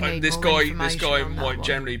want to go. This guy might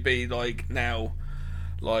generally be now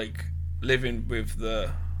living with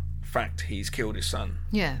the fact he's killed his son.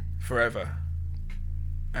 Yeah. Forever.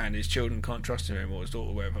 And his children can't trust him anymore, his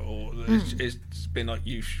daughter, whatever, or it's been like,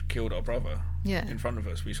 you killed our brother in front of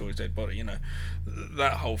us, we saw his dead body,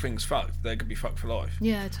 that whole thing's fucked. They could be fucked for life.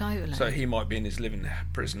 Yeah, totally. So he might be in his living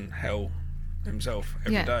prison hell himself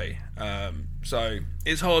every day. So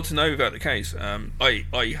it's hard to know about the case.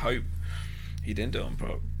 I hope he didn't do it on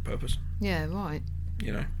purpose. Yeah, right.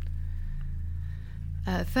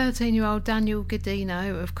 13-year-old Daniel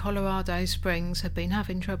Godino of Colorado Springs had been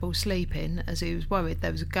having trouble sleeping as he was worried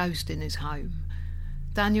there was a ghost in his home.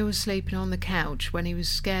 Daniel was sleeping on the couch when he was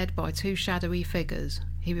scared by 2 shadowy figures.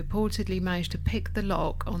 He reportedly managed to pick the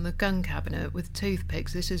lock on the gun cabinet with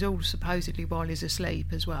toothpicks. This is all supposedly while he's asleep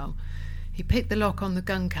as well. He picked the lock on the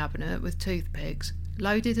gun cabinet with toothpicks,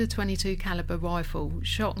 loaded a .22 caliber rifle,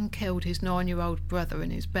 shot and killed his 9-year-old brother in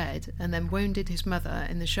his bed, and then wounded his mother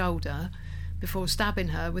in the shoulder before stabbing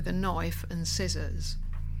her with a knife and scissors.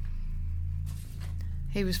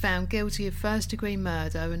 He was found guilty of first-degree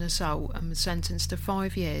murder and assault and was sentenced to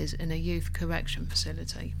 5 years in a youth correction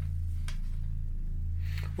facility.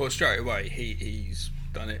 Well, straight away, he's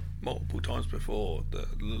done it multiple times before, the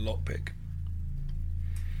lockpick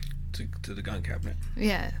to the gun cabinet.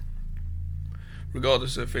 Yeah.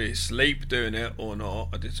 Regardless of if he's asleep doing it or not,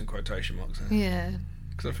 I did some quotation marks there. Yeah.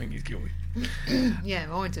 Because I think he's guilty.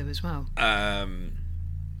 Yeah, I do as well.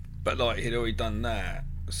 But he'd already done that,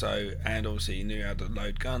 and obviously he knew how to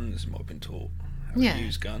load guns. He might have been taught how to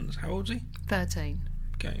use guns. How old is he? 13.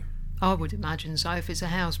 Okay. I would imagine so. If it's a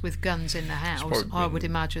house with guns in the house, I would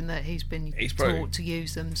imagine that he's been taught to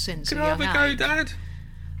use them since a young age. Can I have a go, Dad?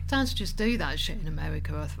 Dads just do that shit in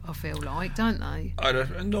America, I feel like, don't they?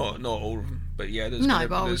 Not all of them, but yeah, there's going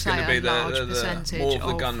to be the percentage more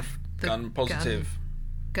of the gun positive.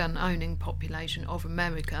 Gun owning population of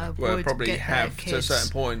America would probably get have to a certain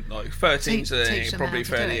point, like 13's probably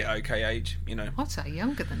fairly okay age, I'd say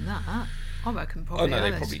younger than that. I reckon probably. Oh no, they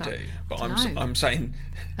others, probably so- do. But Dunno. I'm saying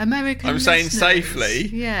American. I'm saying listeners, safely.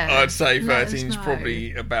 Yeah, I'd say let us 13's know.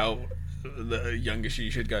 probably about the youngest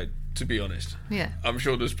you should go. To be honest, Yeah. I'm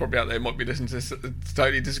sure there's probably out there might be listening to this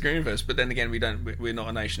totally disagreeing with us. But then again, we're not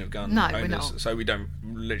a nation of gun No, owners, we're not. so we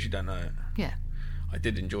literally don't know it. Yeah. I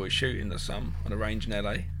did enjoy shooting some on a range in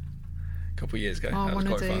LA a couple of years ago. I That was want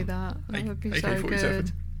to quite do fun. that. That would be so AK-47.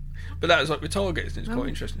 good. But that was like with targets, and it's Oh. quite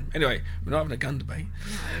interesting. Anyway, we're not having a gun debate.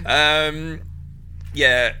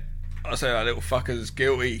 Yeah, I say that little fucker's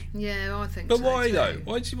guilty. Yeah, I think But so why too. though?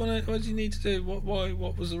 Why does he want to? Why does he need to do?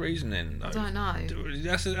 What was the reasoning? Though? I don't know.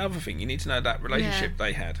 That's the other thing. You need to know that relationship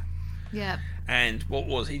they had, Yeah. and what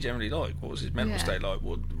was he generally like? What was his mental Yeah. state like?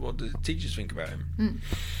 What did the teachers think about him? Mm.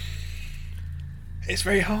 It's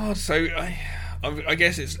very hard. So I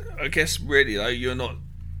guess really though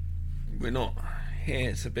we're not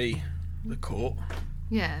here to be the court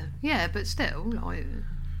Yeah, but still, like,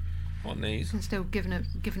 on these. can still give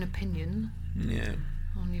an opinion Yeah,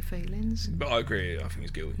 on your feelings. but I agree. I think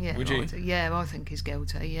he's guilty. Yeah, Would you? I think he's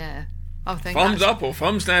guilty. Yeah, I think Thumbs that's, up or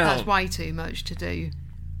thumbs down? That's way too much to do.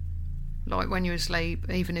 Like when you're asleep,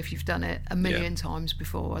 even if you've done it a million times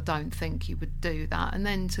before, I don't think you would do that. And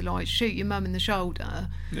then to like shoot your mum in the shoulder,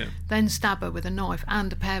 Yeah. then stab her with a knife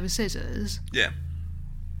and a pair of scissors. Yeah.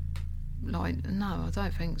 Like, no, I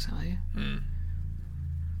don't think so. Mm.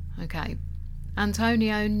 Okay.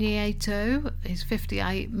 Antonio Nieto is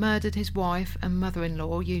 58, murdered his wife and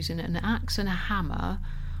mother-in-law using an axe and a hammer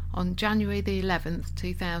on January the 11th,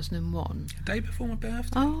 2001. Day before my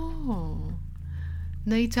birthday. Oh.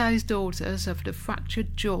 Nito's daughter suffered a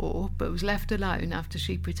fractured jaw but was left alone after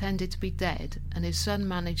she pretended to be dead, and his son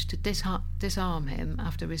managed to disarm him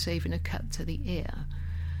after receiving a cut to the ear.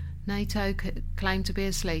 Nato claimed to be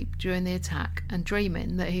asleep during the attack and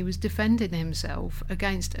dreaming that he was defending himself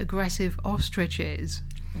against aggressive ostriches.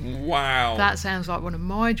 Wow. That sounds like one of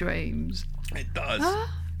my dreams. It does.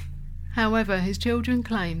 However, his children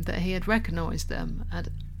claimed that he had recognised them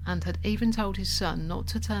and had even told his son not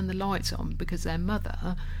to turn the lights on because their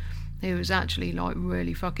mother, who was actually like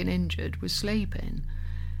really fucking injured, was sleeping.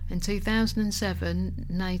 In 2007,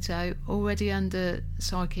 Nato, already under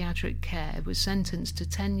psychiatric care, was sentenced to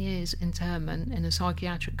 10 years internment in a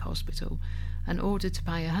psychiatric hospital and ordered to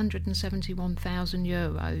pay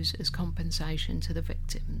 €171,000 as compensation to the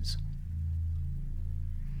victims.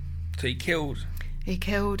 So he killed. He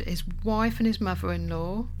killed his wife and his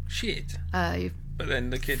mother-in-law. Shit. He But then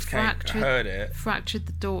the kids heard it. fractured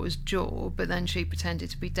the daughter's jaw, but then she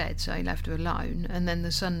pretended to be dead, so he left her alone. And then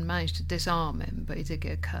the son managed to disarm him, but he did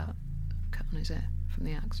get a cut on his ear from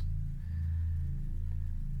the axe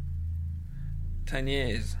 10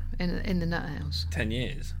 years. in the nut house. 10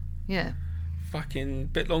 years. Yeah, Fucking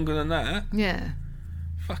bit longer than that. yeah,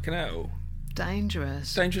 Fucking hell.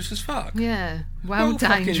 dangerous. Dangerous as fuck. Yeah, well,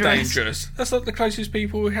 dangerous. Fucking dangerous. That's like the closest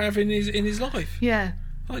people we have in his life. Yeah,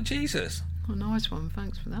 Like Jesus. oh, nice one.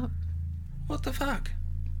 Thanks for that. What the fuck?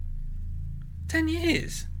 10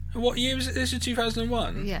 years. And what year was it? This was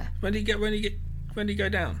 2001. Yeah. When did he go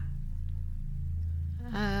down?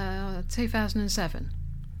 2007.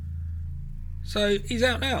 So he's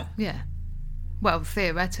out now. Yeah. Well,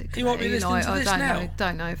 theoretically, He might be listening to this now.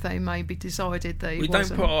 Don't know if they maybe decided that he We don't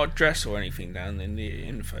wasn't. put our address or anything down in the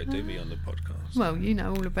info, do we, on the podcast? Well, you know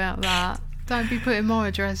all about that. Don't be putting my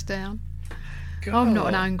address down. God. I'm not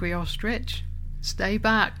an angry ostrich. Stay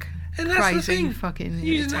back. And that's Crazy the thing. fucking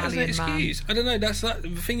Using that as an Italian man. excuse. I don't know. That's the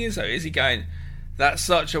thing is though. Is he going? That's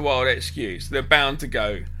such a wild excuse. They're bound to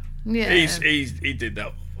go. Yeah. He did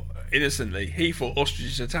that innocently. He thought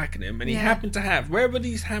ostriches attacking him, and he Yeah. happened to have. Where were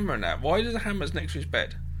these hammering at? Why does the hammers next to his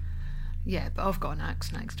bed? Yeah, but I've got an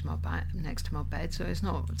axe next to my bed, so it's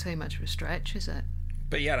not too much of a stretch, is it?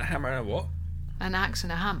 But he had a hammer and a what? An axe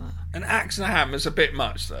and a hammer. An axe and a hammer's a bit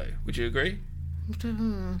much, though. Would you agree?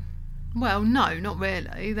 Well, no, not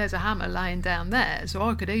really. There's a hammer laying down there, so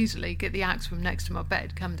I could easily get the axe from next to my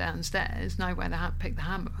bed, come downstairs, know where to pick the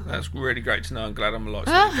hammer up. That's really great to know. I'm glad I'm a light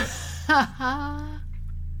sleeper.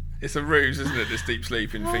 It's a ruse, isn't it? This deep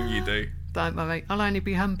sleeping thing you do. Don't worry, I'll only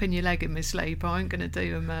be humping your leg in my sleep. I ain't going to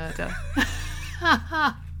do a murder.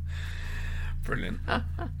 Brilliant.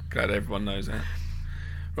 Glad everyone knows that.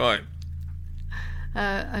 Right.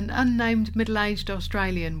 An unnamed middle-aged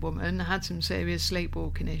Australian woman had some serious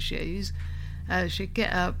sleepwalking issues. She'd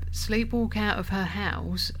get up, sleepwalk out of her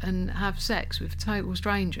house and have sex with total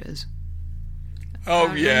strangers.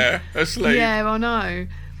 Oh, yeah. Asleep. Yeah, I know.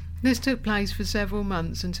 This took place for several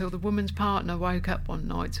months until the woman's partner woke up one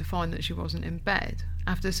night to find that she wasn't in bed.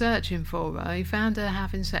 After searching for her, he found her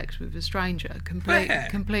having sex with a stranger, Where?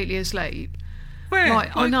 completely asleep. Where?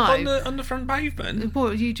 Like, I know. On the front pavement?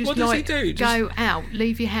 What, you just What does he do? go out,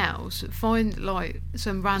 leave your house, find like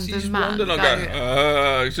some random man.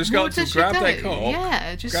 Just go up to grab their cock.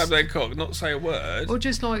 Yeah, just grab their cock, not say a word. Or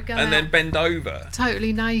just like go and out then bend over.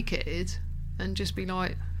 totally naked and just be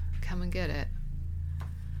like, come and get it.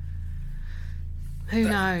 Who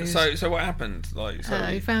knows? So what happened?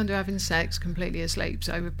 He found her having sex completely asleep,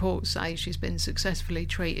 so reports say she's been successfully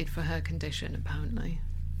treated for her condition, apparently.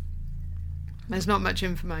 There's not much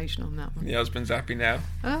information on that one. The husband's happy now.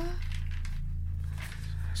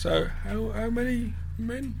 So how many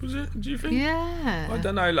men was it, do you think? Yeah. I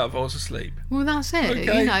don't know, love, I was asleep. Well, that's it.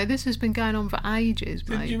 Okay. You know, this has been going on for ages,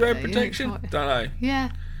 Did maybe. you wear protection? Like, Don't know.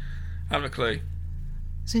 yeah. Haven't a clue.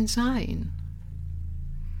 It's insane.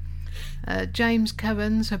 James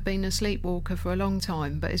Currens had been a sleepwalker for a long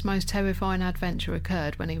time, but his most terrifying adventure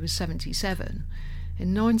occurred when he was 77.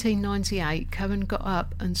 In 1998, Curran got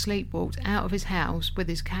up and sleepwalked out of his house with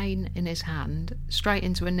his cane in his hand, straight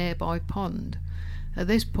into a nearby pond. At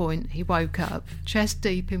this point, he woke up, chest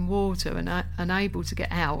deep in water and unable to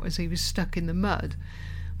get out as he was stuck in the mud.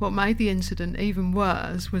 What made the incident even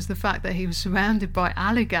worse was the fact that he was surrounded by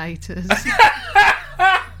alligators.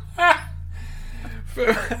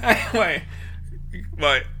 Wait,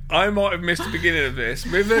 I might have missed the beginning of this.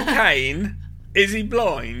 With a cane, is he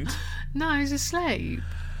blind? No, he's asleep.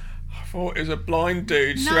 I thought it was a blind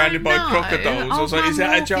dude surrounded by crocodiles. I was like, is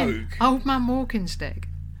that a joke? Old man walking stick.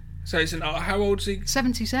 So it's how old is he?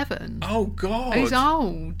 77. Oh God, he's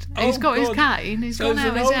old. He's got his cane. He's gone out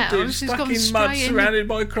of his house. He's gone surrounded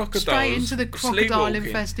by crocodiles, straight into the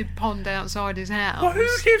crocodile-infested pond outside his house. Well, who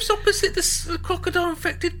lives opposite the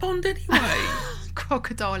crocodile-infected pond anyway?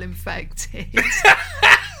 Crocodile-infected.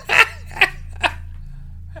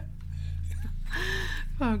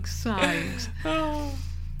 Fuck's sakes. Oh.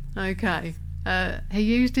 Okay. He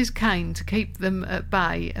used his cane to keep them at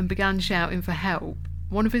bay and began shouting for help.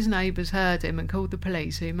 One of his neighbours heard him and called the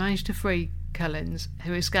police, who managed to free Cullens,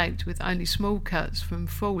 who escaped with only small cuts from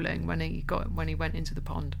falling when he went into the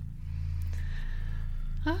pond.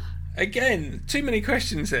 Again, too many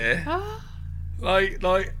questions here.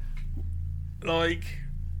 Like,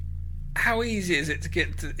 how easy is it to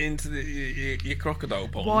get into your crocodile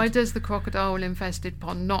pond? Why does the crocodile-infested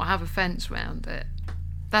pond not have a fence round it?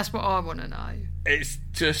 That's what I want to know. It's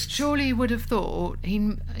just... Surely he would have thought,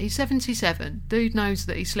 he's 77, dude knows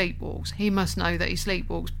that he sleepwalks. He must know that he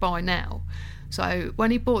sleepwalks by now. So when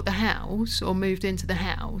he bought the house, or moved into the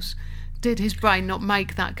house, did his brain not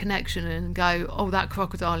make that connection and go, oh, that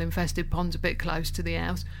crocodile-infested pond's a bit close to the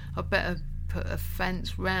house, I better put a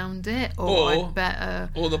fence round it, or I'd better...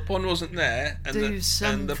 Or the pond wasn't there, and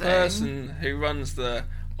and the person who runs the...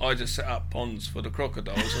 I just set up ponds for the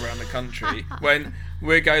crocodiles around the country. When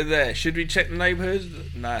we go there, should we check the neighbourhoods?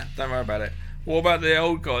 Nah, don't worry about it. What about the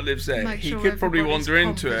old guy that lives there? He could probably wander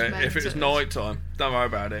into it if it was night time. Don't worry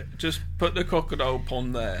about it. Just put the crocodile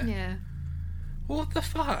pond there. Yeah. What the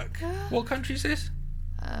fuck? What country is this?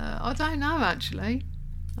 I don't know, actually.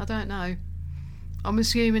 I don't know. I'm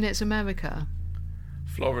assuming it's America.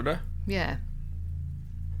 Florida? Yeah.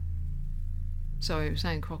 Sorry, I was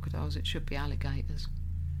saying crocodiles. It should be alligators.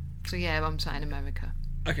 So yeah, I'm saying America.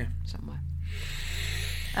 Okay. Somewhere.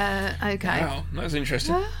 Okay. Wow, that's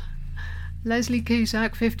interesting. Leslie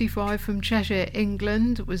Cusack, 55, from Cheshire,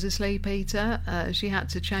 England, was a sleep eater. She had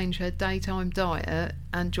to change her daytime diet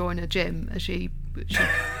and join a gym, as she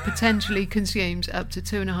potentially consumes up to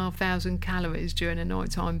 2,500 calories during a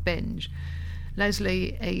nighttime binge.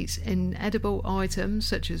 Leslie eats inedible items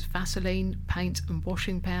such as Vaseline, paint and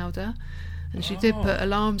washing powder. And she did put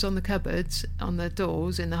alarms on the cupboards, on the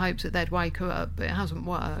doors, in the hopes that they'd wake her up, but it hasn't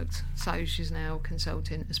worked. So she's now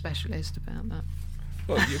consulting a specialist about that.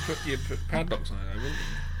 Well, you put padlocks on it, though, wouldn't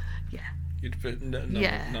you? Yeah. You'd put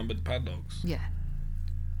numbered padlocks. Yeah.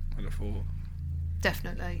 I'd have thought.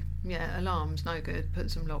 Definitely. Yeah, alarms, no good.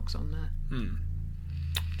 Put some locks on there.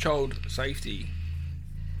 Child safety.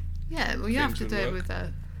 Yeah, well, you have to do it with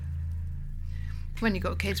when you've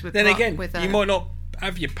got kids with... Then again, you might not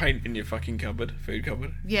have your paint in your fucking food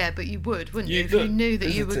cupboard. Yeah, but you would, wouldn't you? If you knew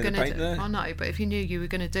that you were going to do... I know, but if you knew you were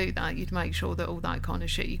going to do that, you'd make sure that all that kind of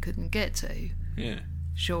shit you couldn't get to. Yeah.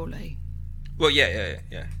 Surely. Well, yeah.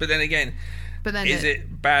 But then again, But then is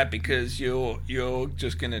it bad because you're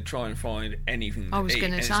just going to try and find anything to I was eat,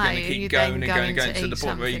 going and to it's going say, to keep you're going then and going going to to the eat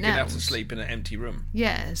point where you're something going to have to else. sleep in an empty room.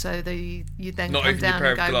 Yeah, so you then Not come even your down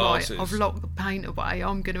pair and of go, glasses. right, I've locked the paint away,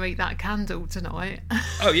 I'm going to eat that candle tonight.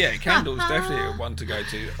 Oh yeah, candles definitely one to go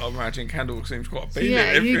to. I imagine candle seems quite appealing.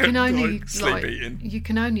 Yeah, if you you're can only sleep eating. you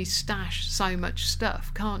can only stash so much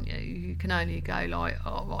stuff, can't you? You can only go like,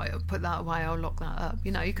 oh right, I'll put that away, I'll lock that up.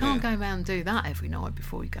 You know, you can't go around and do that every night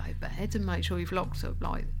before you go to bed and make sure you've locked up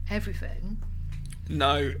like everything.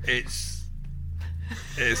 No, it's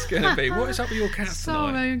going to be. What is up with your cat Sorry,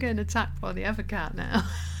 tonight? I'm getting attacked by the other cat now.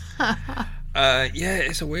 Yeah,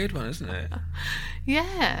 it's a weird one, isn't it?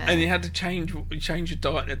 Yeah. And you had to change your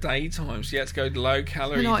diet in the daytime, so you had to go to low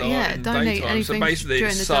calorie Like, diet in the don't eat daytime. anything So basically,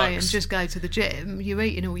 during it the sucks. day and just go to the gym. You're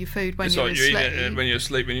eating all your food when It's you're like you're asleep. eating it when you're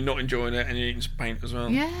asleep, when you're not enjoying it, and you're eating some paint as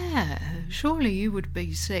well. Yeah, surely you would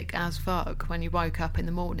be sick as fuck when you woke up in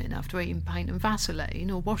the morning after eating paint and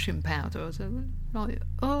Vaseline or washing powder or something. Like,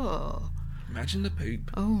 oh. Imagine the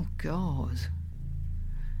poop. Oh, God.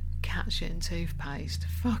 Cat shit and toothpaste.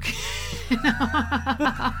 Fuck.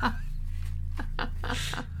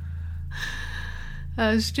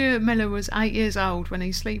 Stuart Miller was 8 years old when he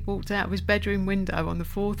sleepwalked out of his bedroom window on the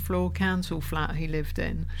 4th floor council flat he lived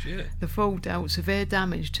in. Shit. The fall dealt severe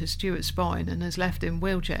damage to Stuart's spine and has left him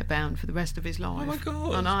wheelchair bound for the rest of his life. Oh my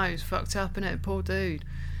God. I know, he's fucked up, innit? Poor dude.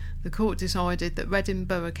 The court decided that Reading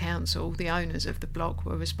Borough Council, the owners of the block,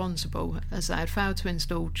 were responsible as they had failed to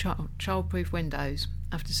install childproof windows.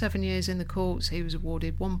 After 7 years in the courts, he was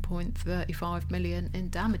awarded $1.35 million in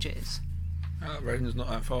damages. Reading's not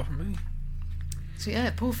that far from me. So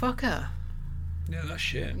yeah, poor fucker. Yeah, that's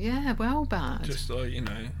shit. Yeah, well bad. Just like, you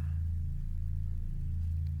know,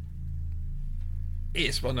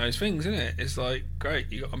 it's one of those things, isn't it? It's like,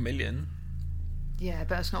 great, you got $1 million. Yeah, but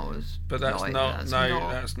that's not as. But that's like, not. that's no,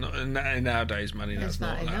 not, that's not. In nowadays money, that's It's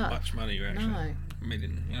not not that enough. much money. Actually, No. $1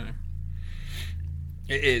 million. You know,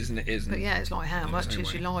 it is and it isn't. But yeah, it's like how in the much same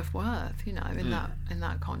is way. your life worth? You know, in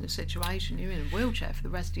that kind of situation, you're in a wheelchair for the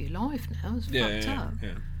rest of your life now. It's fucked up.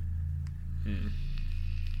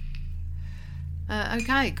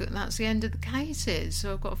 Okay, good. That's the end of the cases.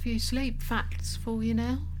 So I've got a few sleep facts for you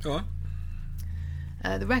now. Go on.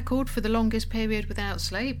 The record for the longest period without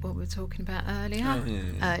sleep, what we were talking about earlier, Oh,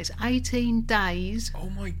 yeah. it's 18 days, Oh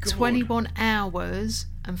my God. 21 hours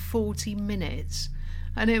and 40 minutes.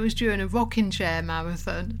 And it was during a rocking chair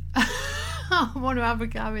marathon. I want to have a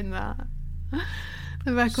go in that.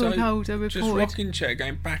 The record holder reported... Just rocking chair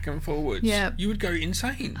going back and forwards. Yeah. You would go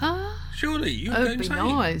insane. Ah, Surely you would that go would be insane.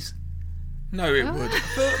 nice. No, it would.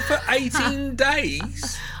 For 18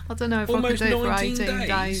 days. I don't know if I could Almost do it for 19 18 days.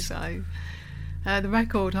 days though. The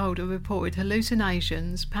record holder reported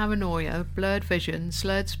hallucinations, paranoia, blurred vision,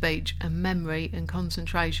 slurred speech, and memory and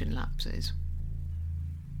concentration lapses.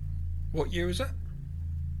 What year was that?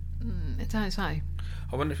 It don't say.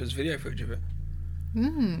 I wonder if there's video footage of it.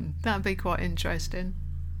 That'd be quite interesting.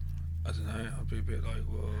 I don't know. I'd be a bit like,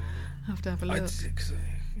 whoa. I'll have to have a look.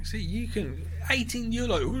 See, you can 18. You're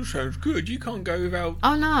like, oh, sounds good. You can't go without.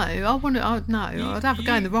 Oh no, I'd have a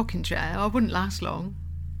go in the rocking chair. I wouldn't last long.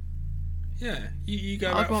 Yeah, you go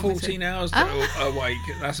I'd about want me to. 14 hours awake.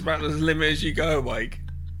 That's about as limit as you go awake.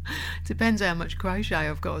 Depends how much crochet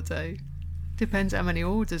I've got to do. Depends how many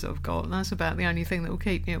orders I've got. And that's about the only thing that will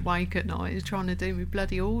keep me awake at night is trying to do my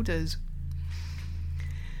bloody orders.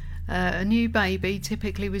 A new baby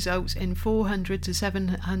typically results in 400 to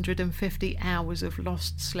 750 hours of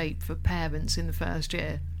lost sleep for parents in the first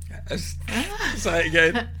year. Say it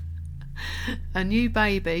again. A new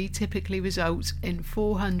baby typically results in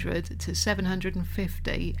 400 to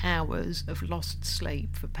 750 hours of lost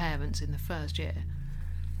sleep for parents in the first year.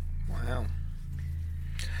 Wow.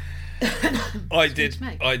 Excuse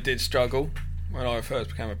me. I did struggle when I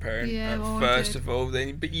first became a parent. Yeah, well, I first did. of all,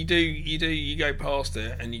 then but you go past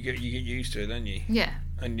it and you get used to it, don't you? Yeah.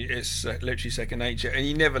 And it's literally second nature, and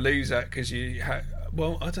you never lose that because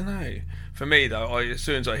well, I don't know. For me though, as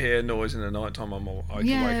soon as I hear noise in the night time, I can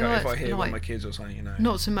Yeah, wake up. If well, I hear one of like- my kids or something, you know.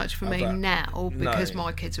 Not so much for me that. now because No.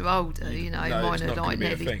 my kids are older, you know, No, mine it's are not gonna like be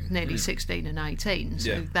a thing. nearly 16 and 18, so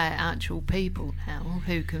Yeah. they're actual people now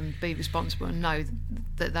who can be responsible and know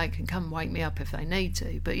that they can come wake me up if they need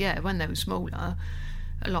to. But yeah, when they were smaller,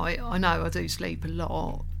 like I know I do sleep a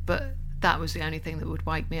lot, but that was the only thing that would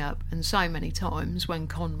wake me up. And so many times when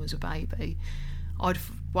Con was a baby, I'd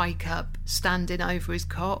wake up standing over his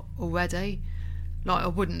cot already. Like I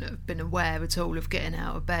wouldn't have been aware at all of getting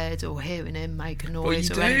out of bed or hearing him make a noise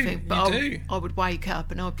you or do, anything. But you do. I would wake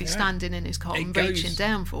up and I'd be standing in his cot It and goes- reaching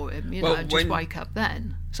down for him, you Well, know, just when- wake up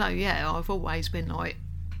then. So yeah, I've always been like,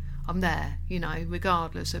 I'm there,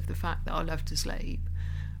 regardless of the fact that I love to sleep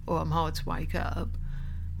or I'm hard to wake up.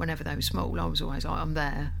 Whenever they were small, I was always like, I'm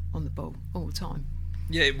there on the ball all the time.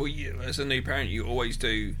 Yeah, well, as a new parent, you always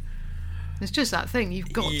do. It's just that thing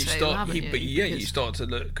you've got haven't you? But yeah, you start to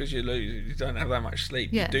look because you don't have that much sleep.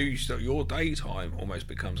 Yeah. Your daytime almost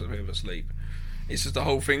becomes a bit of a sleep. It's just the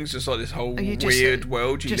whole thing's just like this whole weird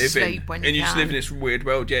world you live in, and you just live in this weird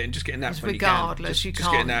world, and just getting naps when regardless, you can.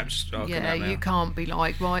 Just get naps. You can't be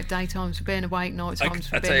like, right, daytime's for being awake, night time's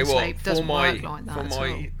for being asleep. Doesn't work like that. For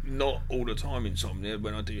my not all the time insomnia,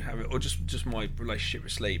 when I do have it, or just my relationship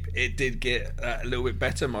with sleep, it did get a little bit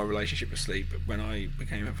better. My relationship with sleep when I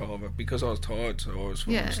became a father, because I was tired, so I was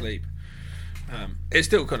falling asleep. It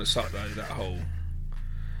still kind of sucked though,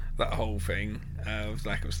 that whole thing of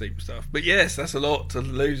lack of sleep and stuff. But yes, that's a lot to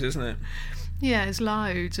lose, isn't it? Yeah, it's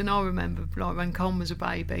loads. And I remember, like, when Con was a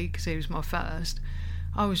baby, because he was my first,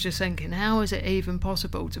 I was just thinking, how is it even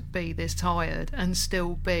possible to be this tired and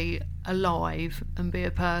still be alive and be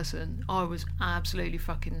a person? I was absolutely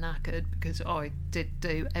fucking knackered because I did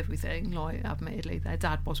do everything. Like, admittedly, their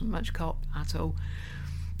dad wasn't much cop at all.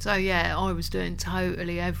 So yeah, I was doing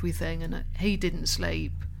totally everything, and he didn't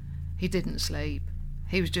sleep.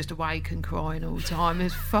 He was just awake and crying all the time. It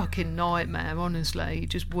was a fucking nightmare, honestly. He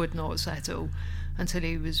just would not settle until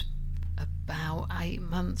he was about 8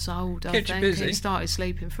 months old, I think. You busy. He started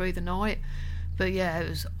sleeping through the night. But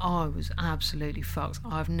yeah, I was absolutely fucked.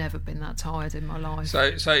 I've never been that tired in my life.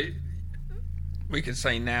 So we could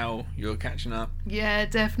say now you're catching up. Yeah,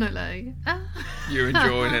 definitely. You're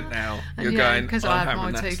enjoying it now. You're going, because I had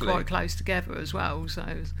my two sleep. quite close together as well, so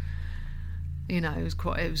it was,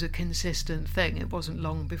 it was a consistent thing. It wasn't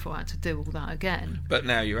long before I had to do all that again. But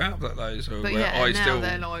now you're out of those. But now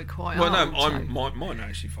they're like quite old. Well, no, mine are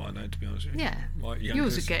actually fine though, to be honest with you. Yeah,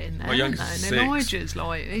 yours are getting there. My youngest is 6. And Elijah's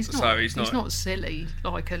like, he's not silly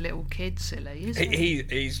like a little kid silly, is he?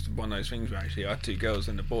 He's one of those things where actually I had 2 girls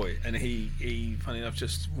and a boy, and he funny enough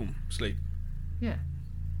just sleep. Yeah.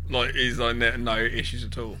 Like he's like no issues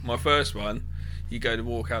at all. My first one, you go to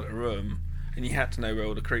walk out of the room, and you had to know where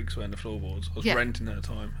all the creaks were in the floorboards. I was renting at the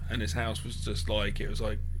time, and his house was just like, it was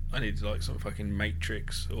like, I needed like some fucking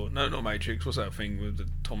Matrix, or no, not Matrix, what's that thing with the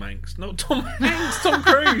Tom Hanks? Not Tom Hanks, Tom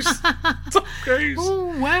Cruise. Tom Cruise.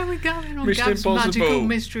 Oh, where are we going on Mission Gab's Impossible. Magical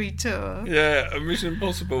Mystery Tour? Yeah, Mission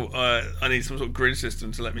Impossible. I need some sort of grid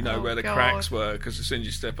system to let me know where the cracks were, because as soon as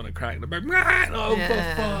you step on a crack, they're like,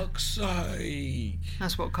 for fuck's sake.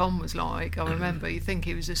 That's what Con was like. I remember you think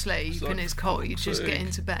he was asleep in his cot, you'd just get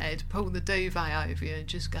into bed, pull the duvet over you and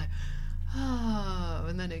just go, oh,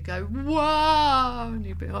 and then he'd go, whoa, and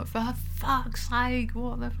you'd be like, for fuck's sake,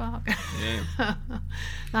 what the fuck? Yeah.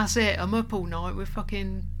 That's it, I'm up all night with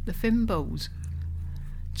fucking the Fimbles.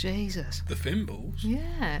 Jesus. The Fimbles?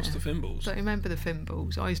 Yeah. What's the Fimbles? Don't you remember the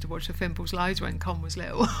Fimbles? I used to watch the Fimbles loads when Con was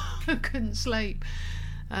little. I couldn't sleep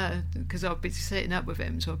because I'd be sitting up with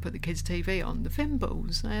him, so I put the kids' TV on. The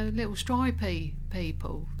Fimbles, they're little stripy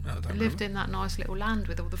people. They lived in that nice little land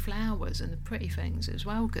with all the flowers and the pretty things. It was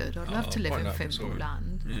well good. I'd love to live in Fimble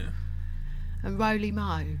land. Yeah. And Roly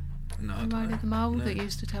Mo. No, Roly the Mole that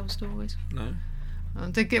used to tell stories. No. I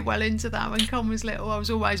did get well into that when Con was little. I was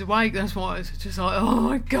always awake. That's why I was just like, oh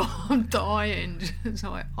my God, I'm dying. Just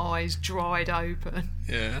like eyes dried open.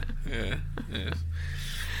 Yeah.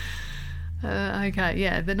 Okay,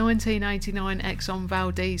 the 1989 Exxon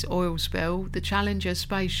Valdez oil spill, the Challenger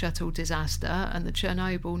space shuttle disaster, and the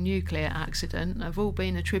Chernobyl nuclear accident have all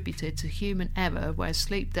been attributed to human error where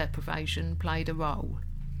sleep deprivation played a role.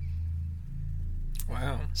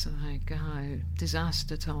 Wow. So there you go.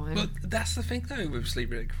 Disaster time. But that's the thing though with sleep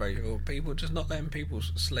deprivation, or people just not letting people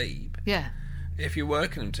sleep. Yeah. If you're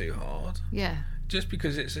working them too hard. Yeah. Just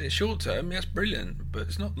because it's short term, that's brilliant, but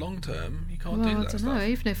it's not long term. You can't do that I don't know. stuff.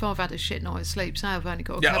 Even if I've had a shit night's sleep, say I've only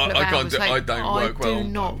got a couple of hours sleep, I don't work well. I do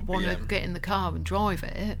not want to get in the car and drive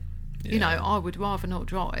it. Yeah. I would rather not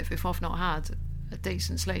drive if I've not had a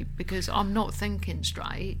decent sleep, because I'm not thinking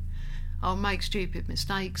straight. I'll make stupid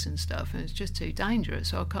mistakes and stuff, and it's just too dangerous.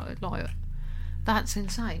 So I can't, like, that's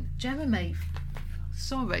insane. Jeremy,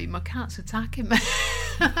 sorry, my cat's attacking me.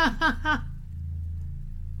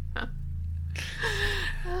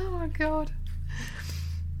 Oh my God.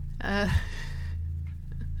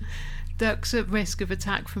 Ducks at risk of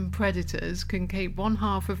attack from predators can keep one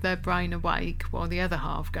half of their brain awake while the other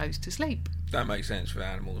half goes to sleep. That makes sense for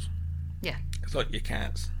animals. Yeah. It's like your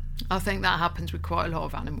cats. I think that happens with quite a lot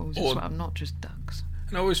of animals as well, not just ducks.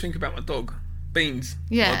 And I always think about my dog, Beans.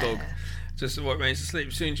 Yeah. My dog. Just what makes him sleep.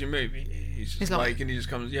 As soon as you move, he's just awake and he just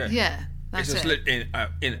comes, Yeah, that's it's just it.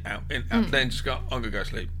 In, out. Then just go, I'm going to go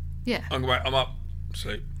sleep. Yeah. I'm up,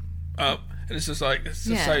 sleep. Up. And it's just like, it's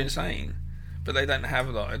just so insane. But they don't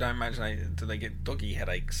have that. I don't imagine do they get doggy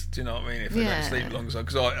headaches? Do you know what I mean? If they don't sleep alongside,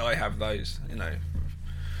 because I have those. You know,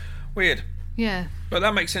 weird. Yeah. But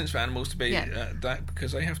that makes sense for animals to be that,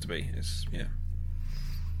 because they have to be. It's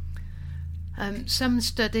Some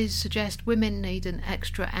studies suggest women need an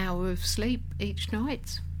extra hour of sleep each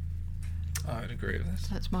night. I would agree with this.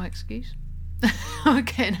 That's my excuse. I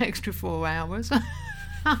get an extra 4 hours.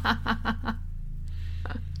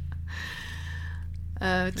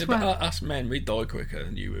 But us men, we die quicker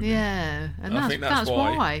than you women. Yeah, and I think that's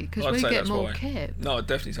why, because we get more kip. No, it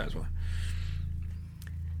definitely sounds why.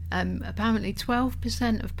 Apparently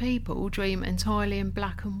 12% of people dream entirely in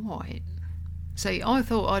black and white. See, I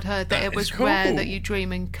thought I'd heard that it was rare that you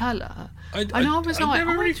dream in colour. I was like,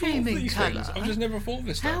 I dream in colour. I've just never thought of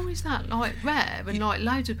this stuff. How is that like rare? And like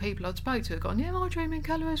loads of people I'd spoke to have gone, yeah, I dream in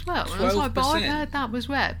colour as well. And I was like, but I'd heard that was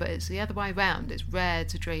rare, but it's the other way round. It's rare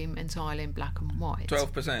to dream entirely in black and white.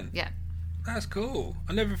 12%? Yeah. That's cool.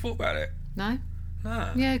 I never thought about it. No?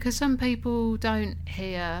 No. Yeah, because some people don't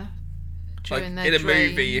hear during their dreams. In a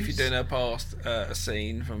movie, if you're doing a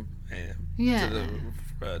scene from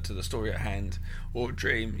to the story at hand, or a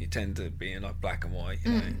dream, you tend to be in like black and white,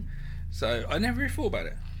 you know. So I never really thought about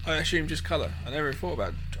it. I assumed just colour. I never really thought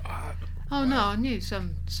about no, I knew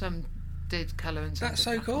some did colour and some. That's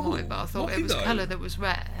so cool. White, but I thought it was colour that was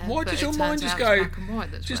rare. Why did your mind just go,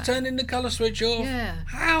 just turn in the colour switch off? Yeah.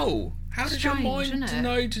 How does your mind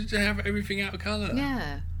know to have everything out of colour?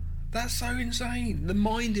 Yeah. That's so insane. The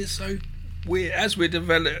mind is so weird. As we're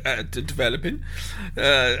developing,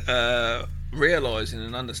 realising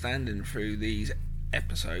and understanding through these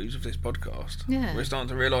episodes of this podcast, we're starting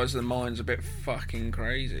to realise the mind's a bit fucking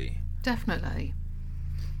crazy. Definitely.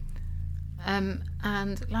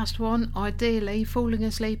 And last one, ideally falling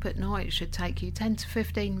asleep at night should take you 10 to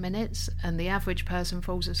 15 minutes, and the average person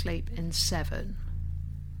falls asleep in 7.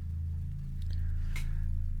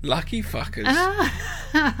 Lucky fuckers.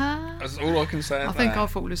 That's all I can say. I think I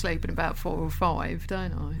fall asleep in about 4 or 5,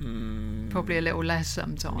 don't I? Probably a little less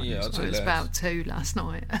sometimes. Yeah, I'd say less. About 2 last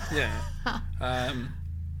night. Yeah.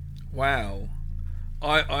 Wow.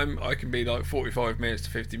 I can be like 45 minutes to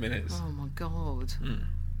 50 minutes. Oh my god.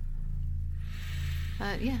 So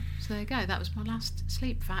there you go. That was my last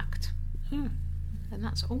sleep fact. And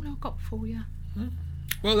that's all I've got for you.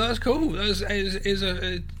 Well, that's cool. That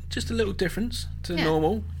is just a little difference to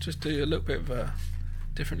normal. Just do a little bit of a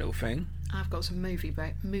different little thing. I've got some movie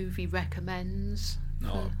recommends.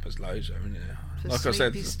 No, there's loads of them, isn't there? Like I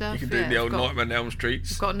said, stuff. You can do the old Nightmare on Elm Street.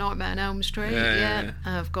 I've got Nightmare on Elm Street, yeah.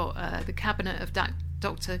 I've got The Cabinet of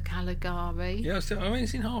Dr. Caligari. Yeah, I've only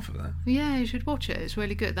seen half of that. Yeah, you should watch it. It's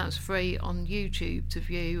really good. That's free on YouTube to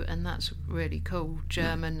view, and that's really cool.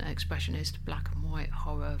 German expressionist black and white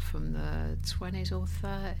horror from the 20s or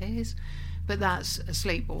 30s. But that's a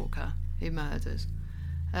sleepwalker who murders.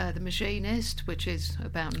 The Machinist, which is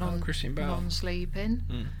about non-sleeping.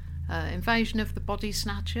 Invasion of the Body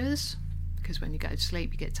Snatchers, because when you go to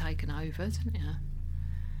sleep you get taken over, don't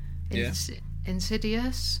you?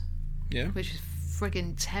 Insidious, which is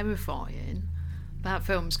friggin' terrifying. That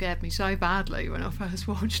film scared me so badly when I first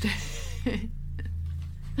watched it.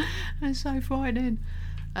 It's so frightening.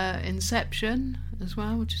 Inception as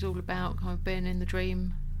well, which is all about kind of being in the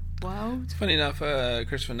dream world. Funny enough,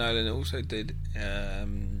 Christopher Nolan also did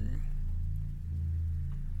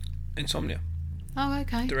Insomnia. Oh,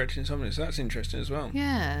 okay. Directed Insomnia, so that's interesting as well.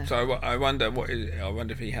 Yeah. So I wonder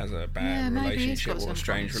if he has a bad relationship or a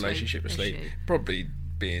strange relationship with sleep. Probably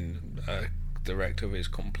being a director of his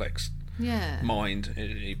complex mind,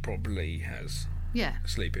 he probably has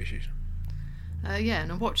sleep issues.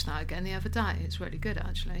 And I watched that again the other day. It's really good,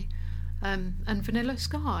 actually. And Vanilla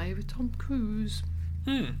Sky with Tom Cruise.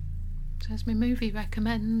 So that's my movie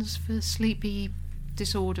recommends for sleepy,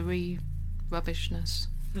 disordery rubbishness.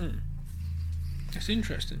 That's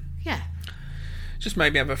interesting. Yeah. Just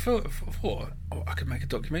made me have a thought. I could make a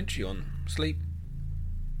documentary on sleep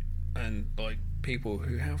and like people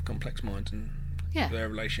who have complex minds and their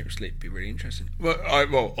relationship with sleep. Be really interesting.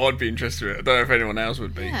 I'd be interested in it. I don't know if anyone else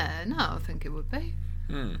would be. Yeah, no, I think it would be.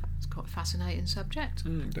 It's quite a fascinating subject.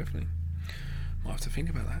 Definitely. Might have to think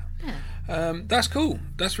about that. Yeah. That's cool.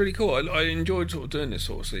 That's really cool. I enjoyed sort of doing this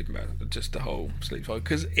sort of sleep about just the whole sleep cycle,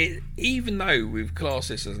 because even though we've classed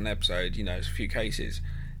this as an episode, it's a few cases,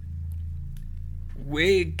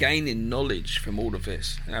 we're gaining knowledge from all of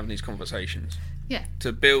this and having these conversations. Yeah.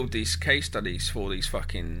 To build these case studies for these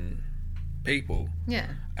fucking people. Yeah.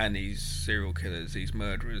 And these serial killers, these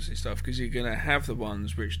murderers and stuff, because you're going to have the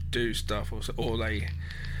ones which do stuff or they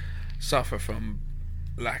suffer from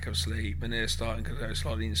lack of sleep, and they're starting to go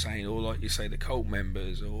slightly insane, or like you say, the cult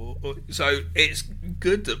members, or so it's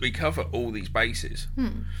good that we cover all these bases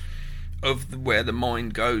of where the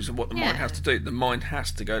mind goes and what the mind has to do. The mind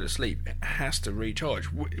has to go to sleep. It has to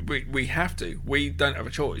recharge. We have to. We don't have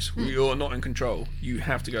a choice. We are not in control. You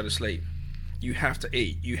have to go to sleep. You have to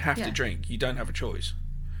eat. You have to drink. You don't have a choice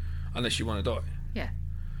unless you want to die. Yeah.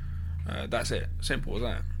 That's it. Simple as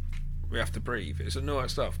that. We have to breathe. It's all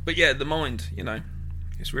that stuff. But yeah, the mind,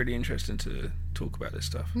 it's really interesting to talk about this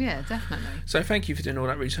stuff. Yeah, definitely. So thank you for doing all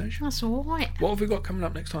that research. That's all right. What have we got coming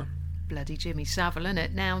up next time? Bloody Jimmy Savile,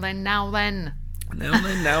 innit? Now then. Now then,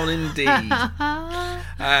 indeed. And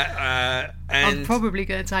I'm probably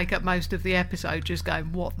going to take up most of the episode just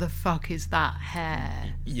going, what the fuck is that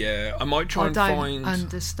hair? Yeah, I might try and I find... don't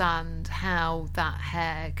understand how that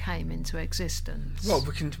hair came into existence. Well,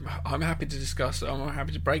 I'm happy to discuss it. I'm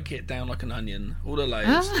happy to break it down like an onion. All the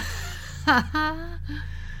layers.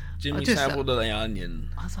 Jimmy Savile the onion.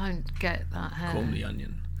 I don't get that hair. Call me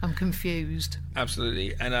onion. I'm confused.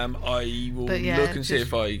 Absolutely. And I will look and see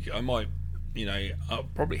if I might, I'll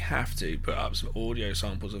probably have to put up some audio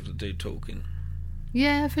samples of the dude talking.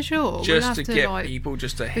 Yeah, for sure. Just to get people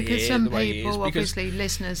just to hear because some the way he is. people, obviously,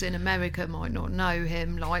 listeners in America might not know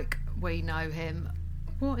him like we know him.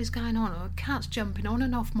 What is going on? A cat's jumping on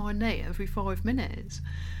and off my knee every 5 minutes.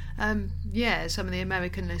 Some of the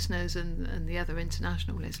American listeners and the other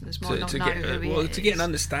international listeners might not know who he is. To get an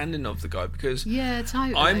understanding of the guy, because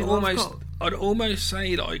totally. I'd almost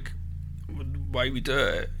say, like, the way we do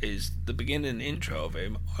it is the beginning intro of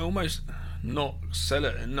him. I almost not sell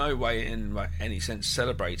it in no way in any sense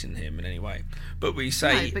celebrating him in any way, but we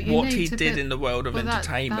say what he did in the world of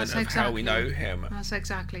entertainment of how we know him. That's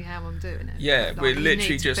exactly how I'm doing it. Yeah, we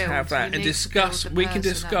literally just have that and discuss. We can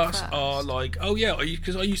discuss our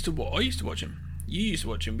because I used to watch him. You used to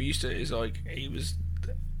watch him. It's like he was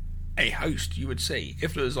a host. You would see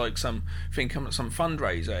if there was like something coming at some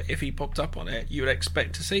fundraiser. If he popped up on it, you would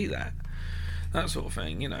expect to see that sort of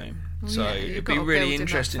thing, So it'd be really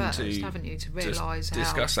interesting to realise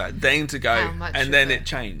discuss that, then to go, and then it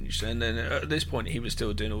changed, and then at this point he was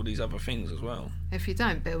still doing all these other things as well. If you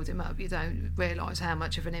don't build him up, you don't realise how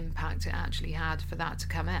much of an impact it actually had for that to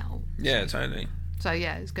come out. Yeah, totally. So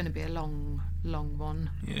yeah, it's going to be a long one.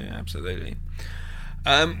 Yeah, absolutely.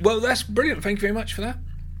 Well, that's brilliant. Thank you very much for that.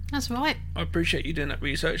 That's right. I appreciate you doing that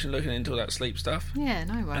research and looking into all that sleep stuff. Yeah,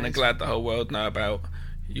 no worries. And I'm glad the whole world know about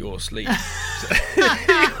your sleep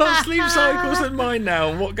your sleep cycles and mine now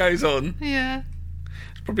and what goes on. Yeah,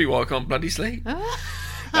 it's probably why I can't bloody sleep.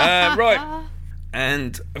 Right,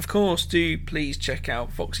 and of course do please check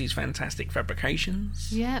out Foxy's Fantastic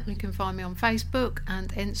Fabrications. Yeah, you can find me on Facebook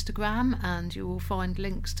and Instagram, and you will find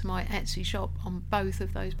links to my Etsy shop on both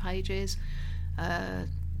of those pages.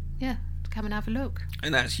 Come and have a look.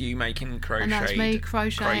 And that's you making crochet. And that's me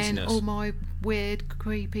crocheting craziness. all my weird,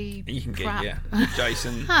 creepy you can crap. Get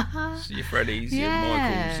Jason, your Freddy's, your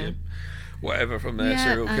Michaels, your whatever from their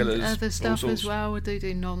serial killers. And other stuff as well. I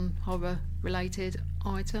do non-horror related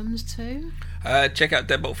items too. Check out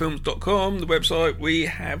deadboltfilms.com, the website. We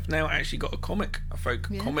have now actually got a folk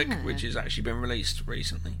comic, which has actually been released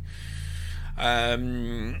recently.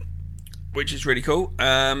 Which is really cool.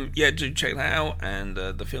 Do check that out, and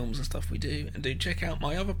the films and stuff we do, and do check out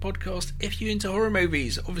my other podcast if you're into horror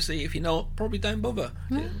movies. Obviously, if you're not, probably don't bother.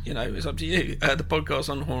 It's up to you. The podcast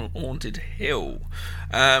on Haunted Hill.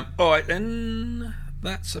 Alright then,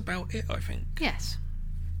 that's about it, I think. Yes,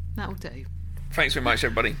 that'll do. Thanks very much,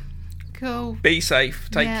 everybody. Cool. Be safe,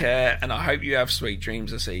 take care, and I hope you have sweet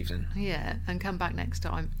dreams this evening. Yeah, and come back next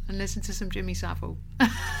time and listen to some Jimmy Savile.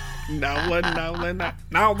 Now then. I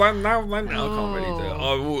can't really do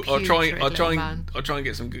it. I'll try and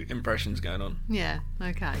get some good impressions going on. Yeah.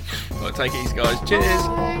 Okay. I'll take it easy, guys. Cheers.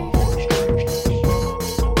 Bye.